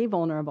gets pretty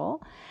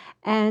vulnerable.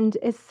 And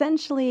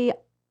essentially,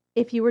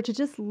 if you were to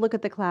just look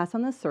at the class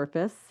on the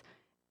surface,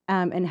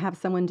 and have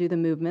someone do the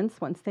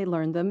movements once they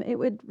learn them, it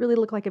would really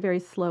look like a very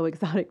slow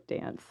exotic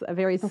dance, a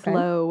very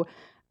slow,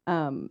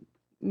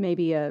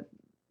 maybe a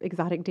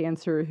exotic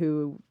dancer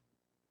who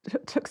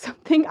took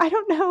something, I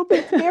don't know, but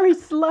it's very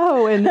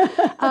slow. And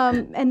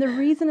the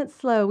reason it's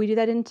slow, we do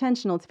that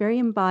intentional. It's very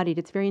embodied.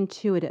 It's very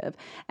intuitive.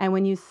 And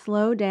when you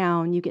slow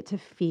down, you get to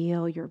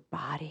feel your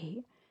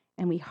body.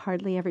 And we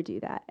hardly ever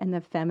do that. And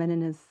the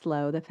feminine is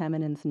slow. The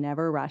feminine's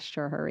never rushed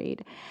or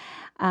hurried.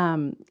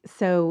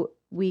 So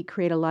we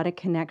create a lot of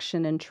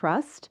connection and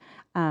trust.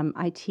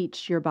 I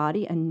teach your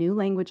body a new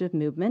language of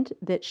movement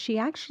that she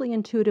actually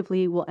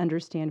intuitively will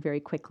understand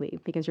very quickly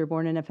because you're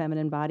born in a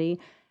feminine body.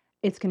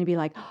 It's going to be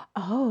like,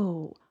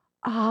 oh,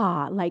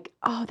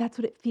 that's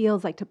what it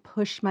feels like to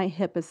push my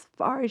hip as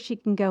far as she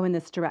can go in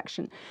this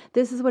direction.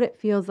 This is what it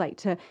feels like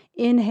to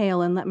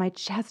inhale and let my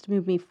chest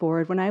move me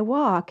forward when I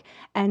walk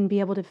and be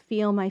able to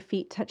feel my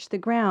feet touch the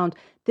ground.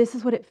 This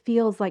is what it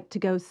feels like to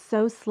go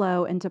so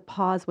slow and to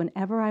pause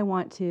whenever I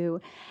want to.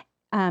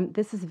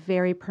 This is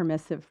very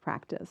permissive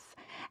practice.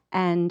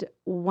 And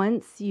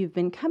once you've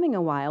been coming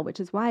a while, which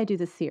is why I do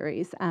the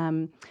series,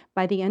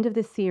 by the end of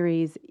the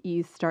series,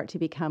 you start to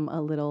become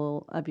a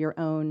little of your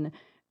own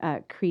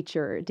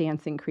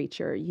dancing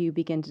creature. You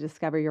begin to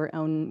discover your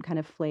own kind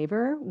of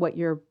flavor,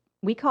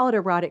 we call it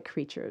erotic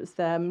creatures,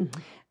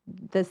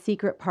 the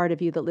secret part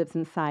of you that lives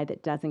inside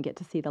that doesn't get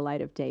to see the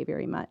light of day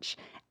very much.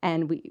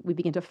 And we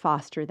begin to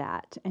foster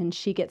that. And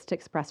she gets to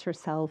express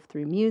herself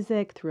through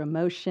music, through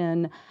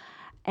emotion,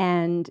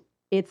 and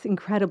it's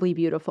incredibly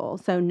beautiful.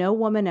 So no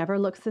woman ever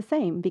looks the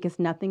same because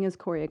nothing is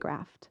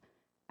choreographed.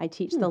 I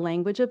teach the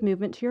language of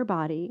movement to your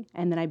body,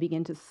 and then I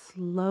begin to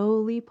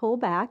slowly pull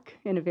back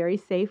in a very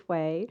safe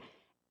way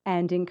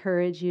and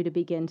encourage you to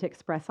begin to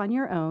express on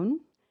your own.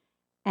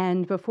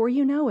 And before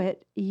you know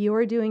it,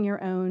 you're doing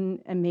your own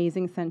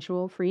amazing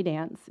sensual free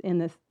dance in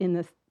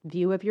this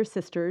view of your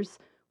sisters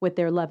with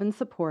their love and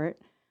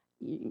support,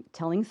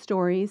 telling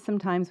stories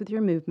sometimes with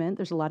your movement.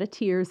 There's a lot of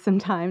tears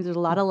sometimes. There's a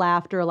lot of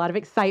laughter, a lot of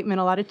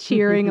excitement, a lot of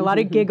cheering, a lot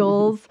of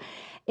giggles.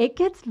 It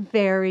gets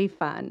very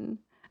fun.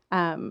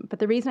 But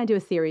the reason I do a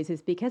series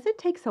is because it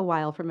takes a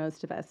while for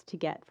most of us to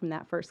get from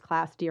that first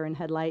class, Deer in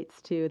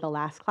Headlights, to the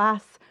last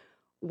class,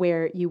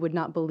 where you would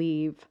not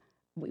believe.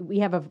 We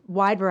have a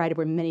wide variety.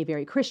 We're many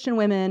very Christian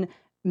women,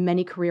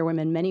 many career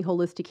women, many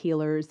holistic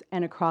healers,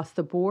 and across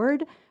the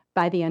board,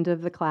 by the end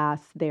of the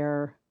class,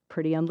 they're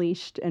pretty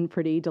unleashed and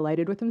pretty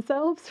delighted with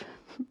themselves,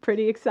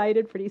 pretty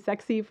excited, pretty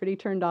sexy, pretty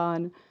turned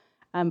on,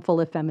 full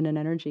of feminine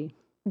energy.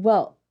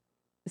 Well,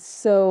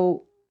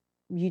 so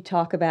you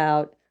talk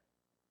about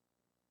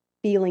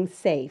feeling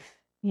safe.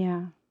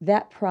 Yeah.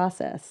 That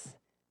process,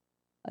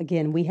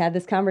 again, we had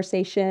this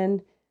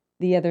conversation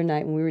the other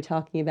night when we were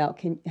talking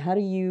about how do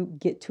you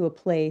get to a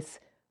place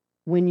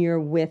when you're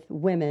with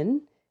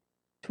women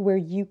to where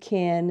you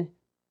can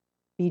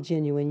be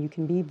genuine, you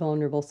can be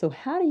vulnerable. So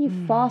how do you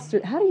foster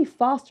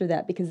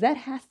that? Because that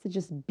has to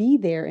just be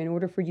there in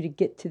order for you to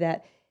get to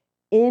that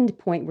end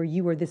point where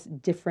you are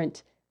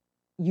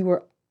you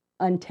are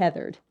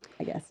untethered,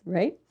 I guess,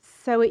 right?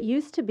 So it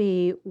used to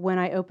be when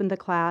I opened the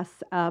class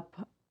up,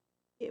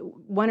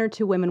 one or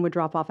two women would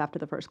drop off after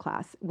the first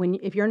class.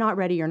 If you're not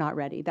ready, you're not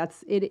ready.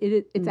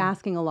 It's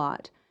asking a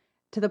lot.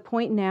 To the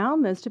point now,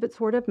 most of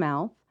it's word of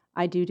mouth.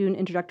 I do an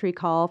introductory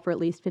call for at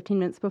least 15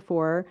 minutes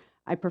before.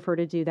 I prefer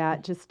to do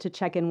that just to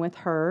check in with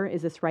her.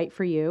 Is this right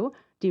for you?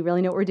 Do you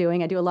really know what we're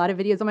doing? I do a lot of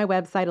videos on my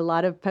website, a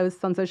lot of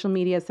posts on social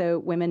media so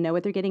women know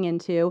what they're getting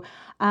into,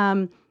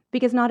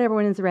 because not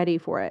everyone is ready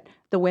for it.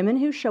 The women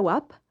who show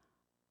up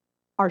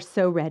are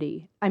so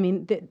ready. I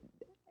mean,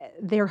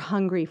 they're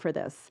hungry for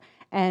this.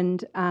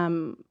 And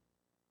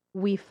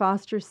we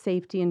foster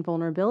safety and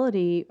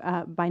vulnerability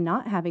by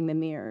not having the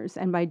mirrors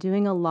and by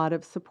doing a lot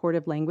of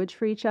supportive language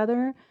for each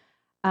other.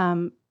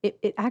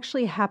 It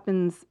actually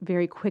happens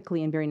very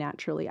quickly and very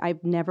naturally.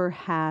 I've never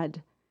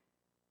had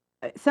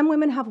some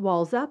women have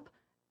walls up,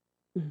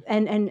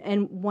 Mhm.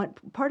 and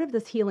what part of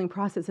this healing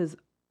process is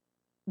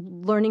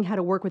learning how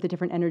to work with the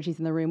different energies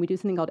in the room. We do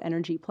something called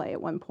energy play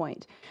at one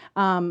point.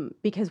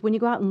 Because when you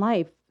go out in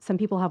life, some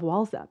people have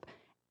walls up.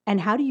 And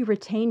how do you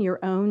retain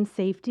your own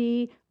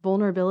safety,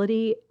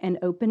 vulnerability, and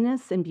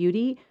openness and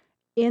beauty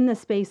in the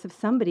space of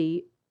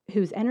somebody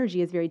whose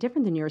energy is very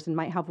different than yours and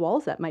might have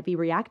walls up, might be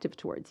reactive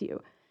towards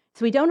you?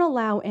 So we don't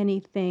allow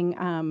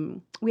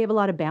anything. We have a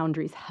lot of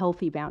boundaries,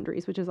 healthy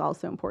boundaries, which is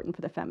also important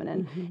for the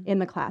feminine in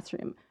the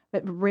classroom.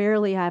 But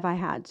rarely have I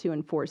had to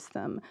enforce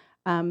them.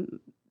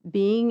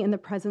 Being in the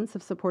presence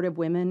of supportive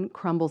women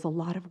crumbles a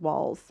lot of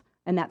walls.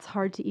 And that's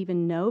hard to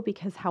even know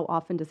because how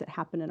often does it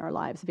happen in our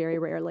lives? Very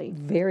rarely.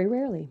 Very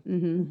rarely.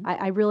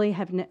 I really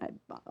have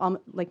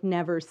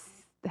never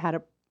had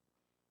a.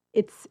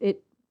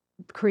 It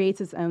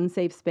creates its own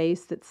safe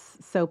space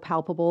that's so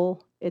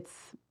palpable.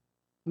 It's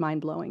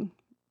mind blowing.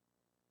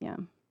 Yeah.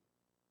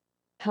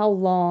 How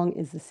long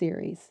is the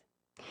series?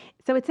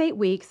 So it's 8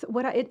 weeks.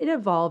 It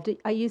evolved.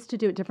 I used to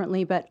do it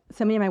differently, but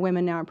so many of my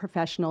women now are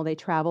professional. They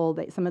travel.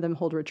 Some of them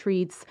hold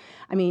retreats.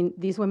 I mean,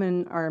 these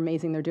women are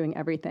amazing. They're doing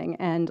everything,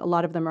 and a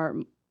lot of them are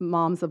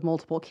moms of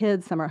multiple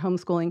kids. Some are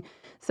homeschooling.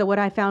 So what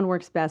I found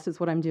works best is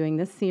what I'm doing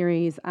this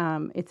series.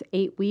 It's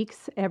 8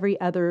 weeks. Every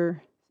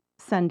other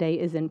Sunday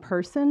is in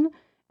person,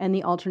 and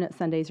the alternate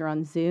Sundays are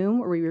on Zoom,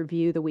 where we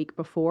review the week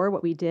before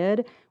what we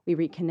did. We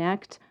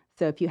reconnect.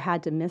 So if you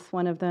had to miss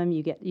one of them,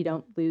 you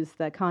don't lose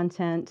the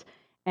content.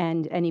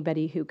 And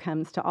anybody who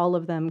comes to all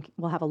of them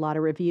will have a lot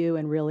of review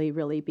and really,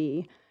 really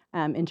be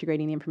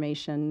integrating the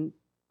information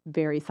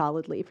very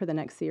solidly for the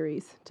next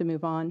series to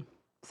move on.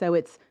 So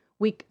it's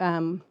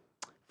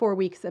 4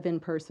 weeks of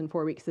in-person,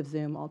 4 weeks of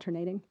Zoom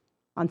alternating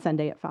on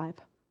Sunday at 5.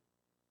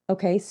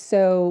 Okay,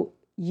 so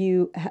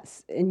you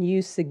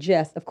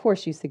suggest, of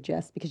course you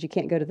suggest, because you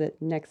can't go to the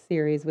next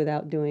series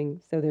without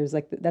doing, so there's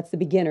that's the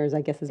beginners,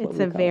 I guess is what we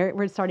call it.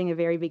 We're starting a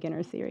very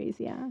beginner series,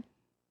 yeah.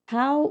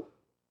 How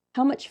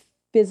much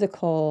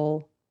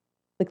physical,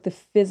 like the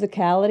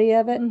physicality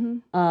of it,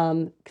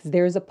 because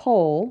there's a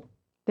poll,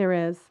 There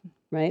is,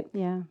 right?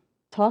 yeah.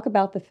 Talk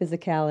about the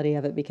physicality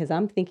of it, because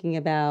I'm thinking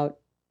about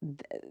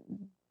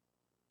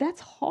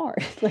that's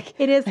hard. Like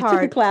It is I took a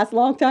hard. class a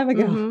long time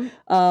ago, Mhm.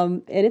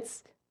 and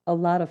it's a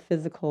lot of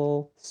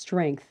physical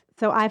strength.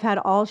 So I've had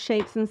all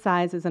shapes and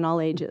sizes and all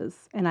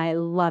ages, and I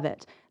love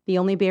it. The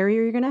only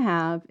barrier you're going to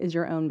have is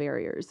your own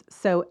barriers.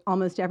 So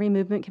almost every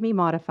movement can be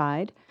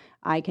modified.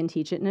 I can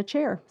teach it in a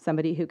chair,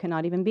 somebody who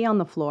cannot even be on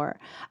the floor.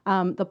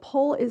 The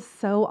pole is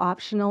so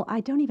optional.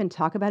 I don't even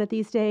talk about it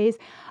these days.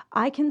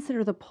 I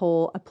consider the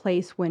pole a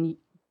place when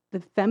the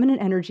feminine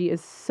energy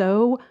is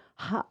so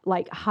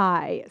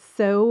high,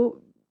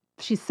 so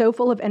she's so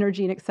full of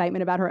energy and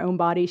excitement about her own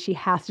body, she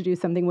has to do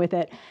something with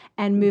it.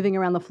 And moving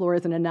around the floor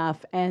isn't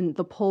enough. And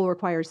the pole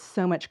requires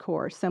so much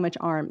core, so much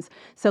arms.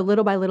 So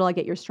little by little, I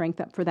get your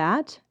strength up for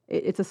that.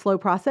 It's a slow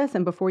process.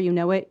 And before you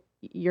know it,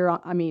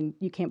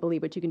 you can't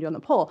believe what you can do on the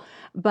pole.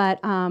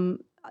 But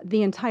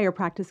the entire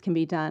practice can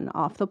be done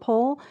off the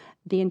pole.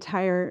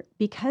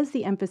 Because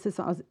the emphasis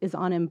is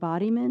on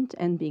embodiment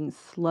and being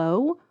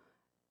slow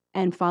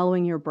and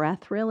following your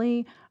breath,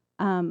 really,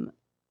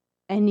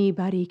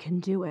 anybody can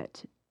do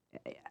it.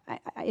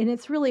 And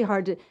it's really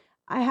hard to.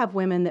 I have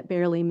women that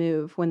barely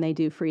move when they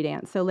do free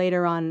dance. So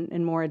later on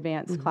in more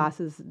advanced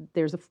classes,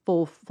 there's a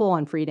full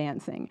on free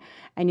dancing,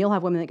 and you'll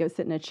have women that go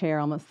sit in a chair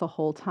almost the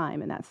whole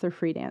time, and that's their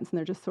free dance, and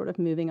they're just sort of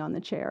moving on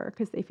the chair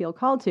because they feel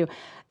called to.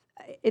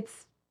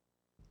 It's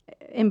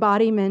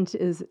embodiment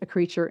is a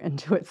creature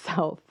into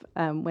itself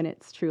when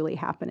it's truly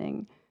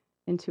happening.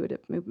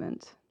 Intuitive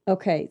movement.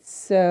 Okay,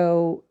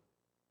 so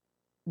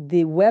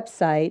the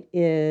website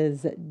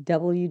is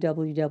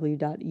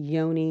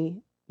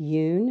www.yoniyun.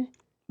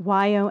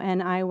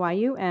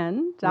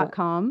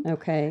 YONIYUN.com.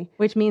 Okay.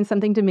 Which means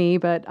something to me,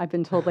 but I've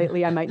been told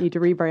lately I might need to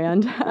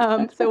rebrand.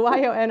 So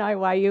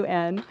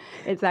YONIYUN,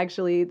 it's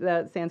actually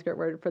the Sanskrit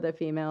word for the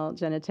female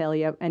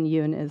genitalia, and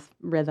yun is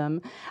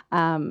rhythm.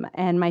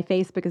 And my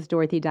Facebook is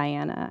Dorothy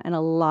Diana, and a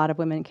lot of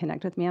women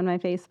connect with me on my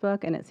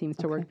Facebook, and it seems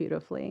to work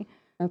beautifully.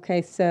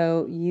 Okay,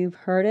 so you've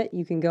heard it.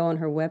 You can go on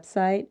her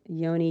website,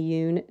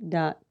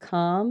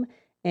 yoniyun.com,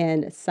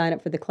 and sign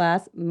up for the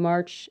class.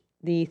 March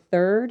the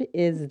 3rd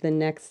is the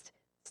next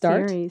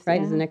start, Series, right?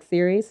 yeah. Is the next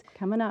series.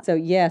 Coming up. So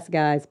yes,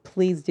 guys,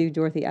 please do.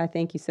 Dorothy, I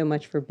thank you so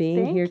much for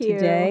being Thank here you.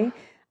 today.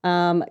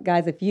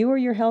 Guys, if you or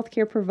your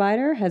healthcare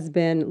provider has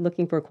been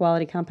looking for a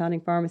quality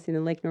compounding pharmacy in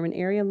the Lake Norman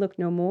area, look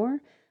no more.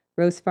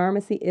 Rose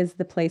Pharmacy is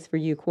the place for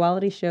you.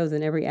 Quality shows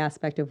in every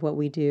aspect of what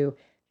we do.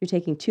 If you're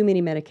taking too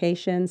many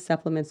medications,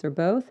 supplements, or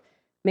both,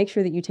 make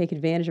sure that you take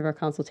advantage of our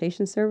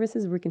consultation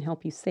services. We can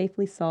help you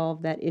safely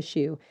solve that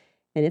issue.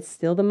 And it's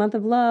still the month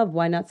of love.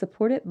 Why not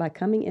support it by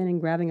coming in and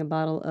grabbing a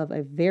bottle of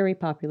a very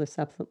popular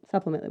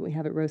supplement that we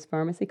have at Rose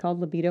Pharmacy called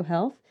Libido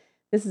Health.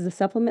 This is a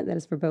supplement that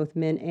is for both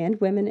men and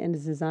women and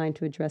is designed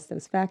to address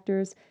those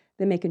factors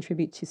that may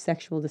contribute to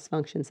sexual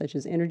dysfunction, such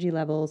as energy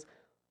levels,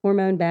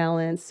 hormone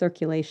balance,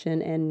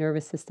 circulation, and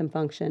nervous system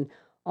function.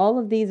 All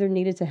of these are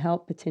needed to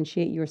help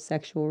potentiate your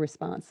sexual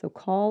response. So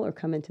call or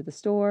come into the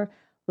store.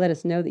 Let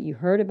us know that you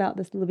heard about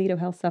this Libido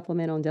Health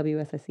supplement on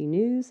WSIC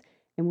News,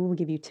 and we will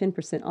give you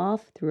 10%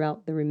 off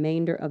throughout the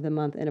remainder of the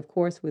month. And of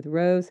course, with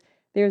Rose,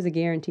 there's a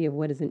guarantee of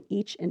what is in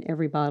each and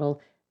every bottle.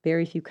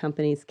 Very few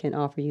companies can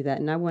offer you that.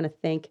 And I want to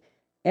thank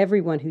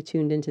everyone who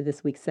tuned into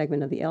this week's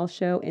segment of the Elle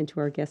Show and to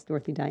our guest,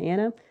 Dorothy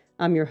Diana.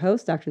 I'm your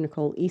host, Dr.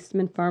 Nicole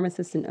Eastman,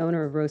 pharmacist and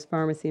owner of Rose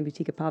Pharmacy and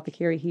Boutique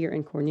Apothecary here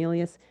in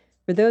Cornelius.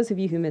 For those of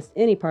you who missed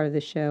any part of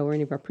this show or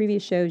any of our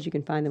previous shows, you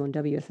can find them on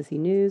WSSC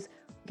News.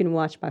 You can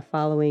watch by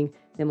following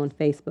them on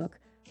Facebook.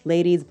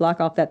 Ladies,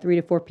 block off that 3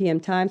 to 4 p.m.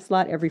 time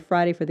slot every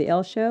Friday for the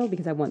Elle Show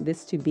because I want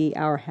this to be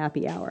our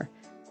happy hour.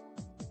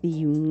 See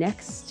you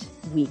next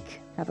week.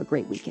 Have a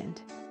great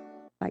weekend.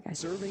 Bye, guys.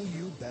 Serving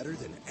you better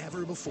than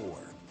ever before.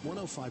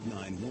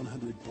 105.9,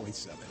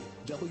 100.7,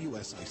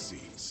 WSIC,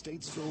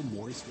 Statesville,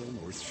 Morrisville,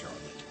 North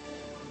Charlotte.